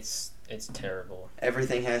 It's terrible.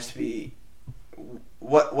 Everything has to be.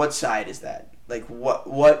 What side is that? Like,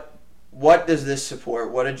 what does this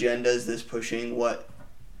support? What agenda is this pushing?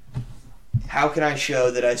 How can I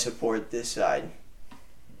show that I support this side?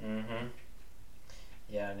 Mhm.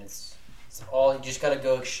 Yeah, and it's all, you just gotta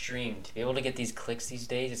go extreme to be able to get these clicks these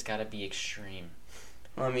days. It's gotta be extreme.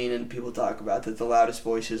 Well, I mean, and people talk about that the loudest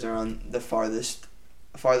voices are on the farthest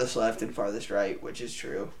left and farthest right, which is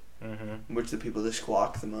true. Mm-hmm. Which the people that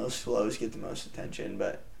squawk the most will always get the most attention,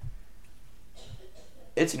 but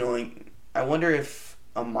it's annoying. I wonder if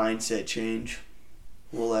a mindset change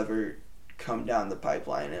will ever come down the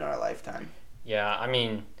pipeline in our lifetime. Yeah, I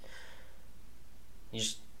mean,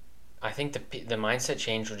 I think the mindset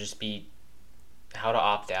change will just be how to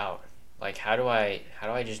opt out. Like, how do I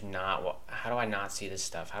not see this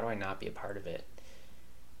stuff? How do I not be a part of it?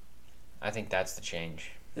 I think that's the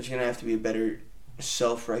change. There's gonna have to be a better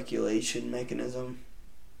self-regulation mechanism,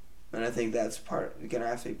 and I think that's gonna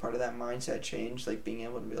have to be part of that mindset change, like being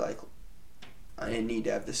able to be like, I need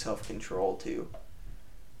to have the self-control to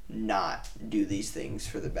not do these things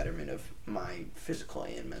for the betterment of my physical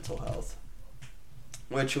and mental health,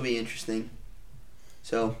 which will be interesting.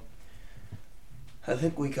 So I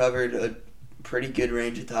think we covered a pretty good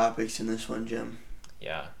range of topics in this one, Jim.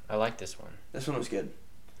 Yeah, I like this one. This one was good.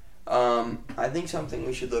 I think something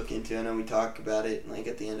we should look into, I know we talk about it like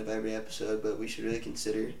at the end of every episode, but we should really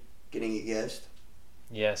consider getting a guest.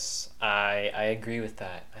 Yes, I agree with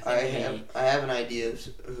that. I have an idea of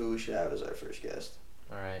who we should have as our first guest.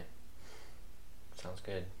 All right. Sounds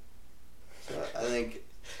good. So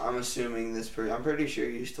I'm assuming this person. I'm pretty sure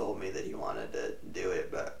he's told me that he wanted to do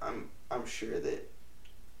it, but I'm sure that.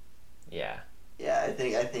 Yeah. Yeah, I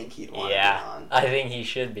think he'd want to be on. I think he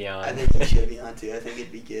should be on. I think he should be on too. I think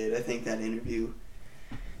it'd be good. I think that interview.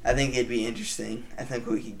 I think it'd be interesting. I think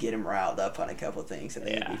we could get him riled up on a couple things. I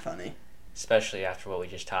think it'd be funny. Especially after what we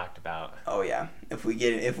just talked about. Oh yeah, if we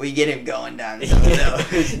get him going down some of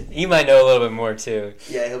those, he might know a little bit more too.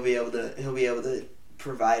 Yeah, he'll be able to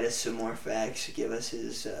provide us some more facts, give us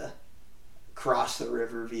his cross the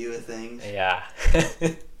river view of things. Yeah.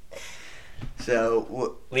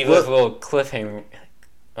 So leave you with a little cliffhanger.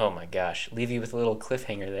 Oh my gosh, leave you with a little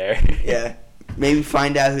cliffhanger there. Yeah, maybe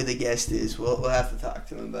find out who the guest is. We'll have to talk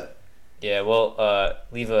to him, but yeah, well,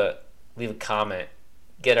 leave a comment.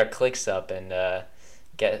 Get our clicks up and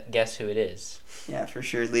guess who it is. Yeah, for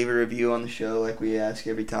sure. Leave a review on the show like we ask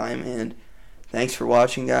every time. And thanks for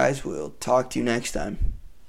watching, guys. We'll talk to you next time.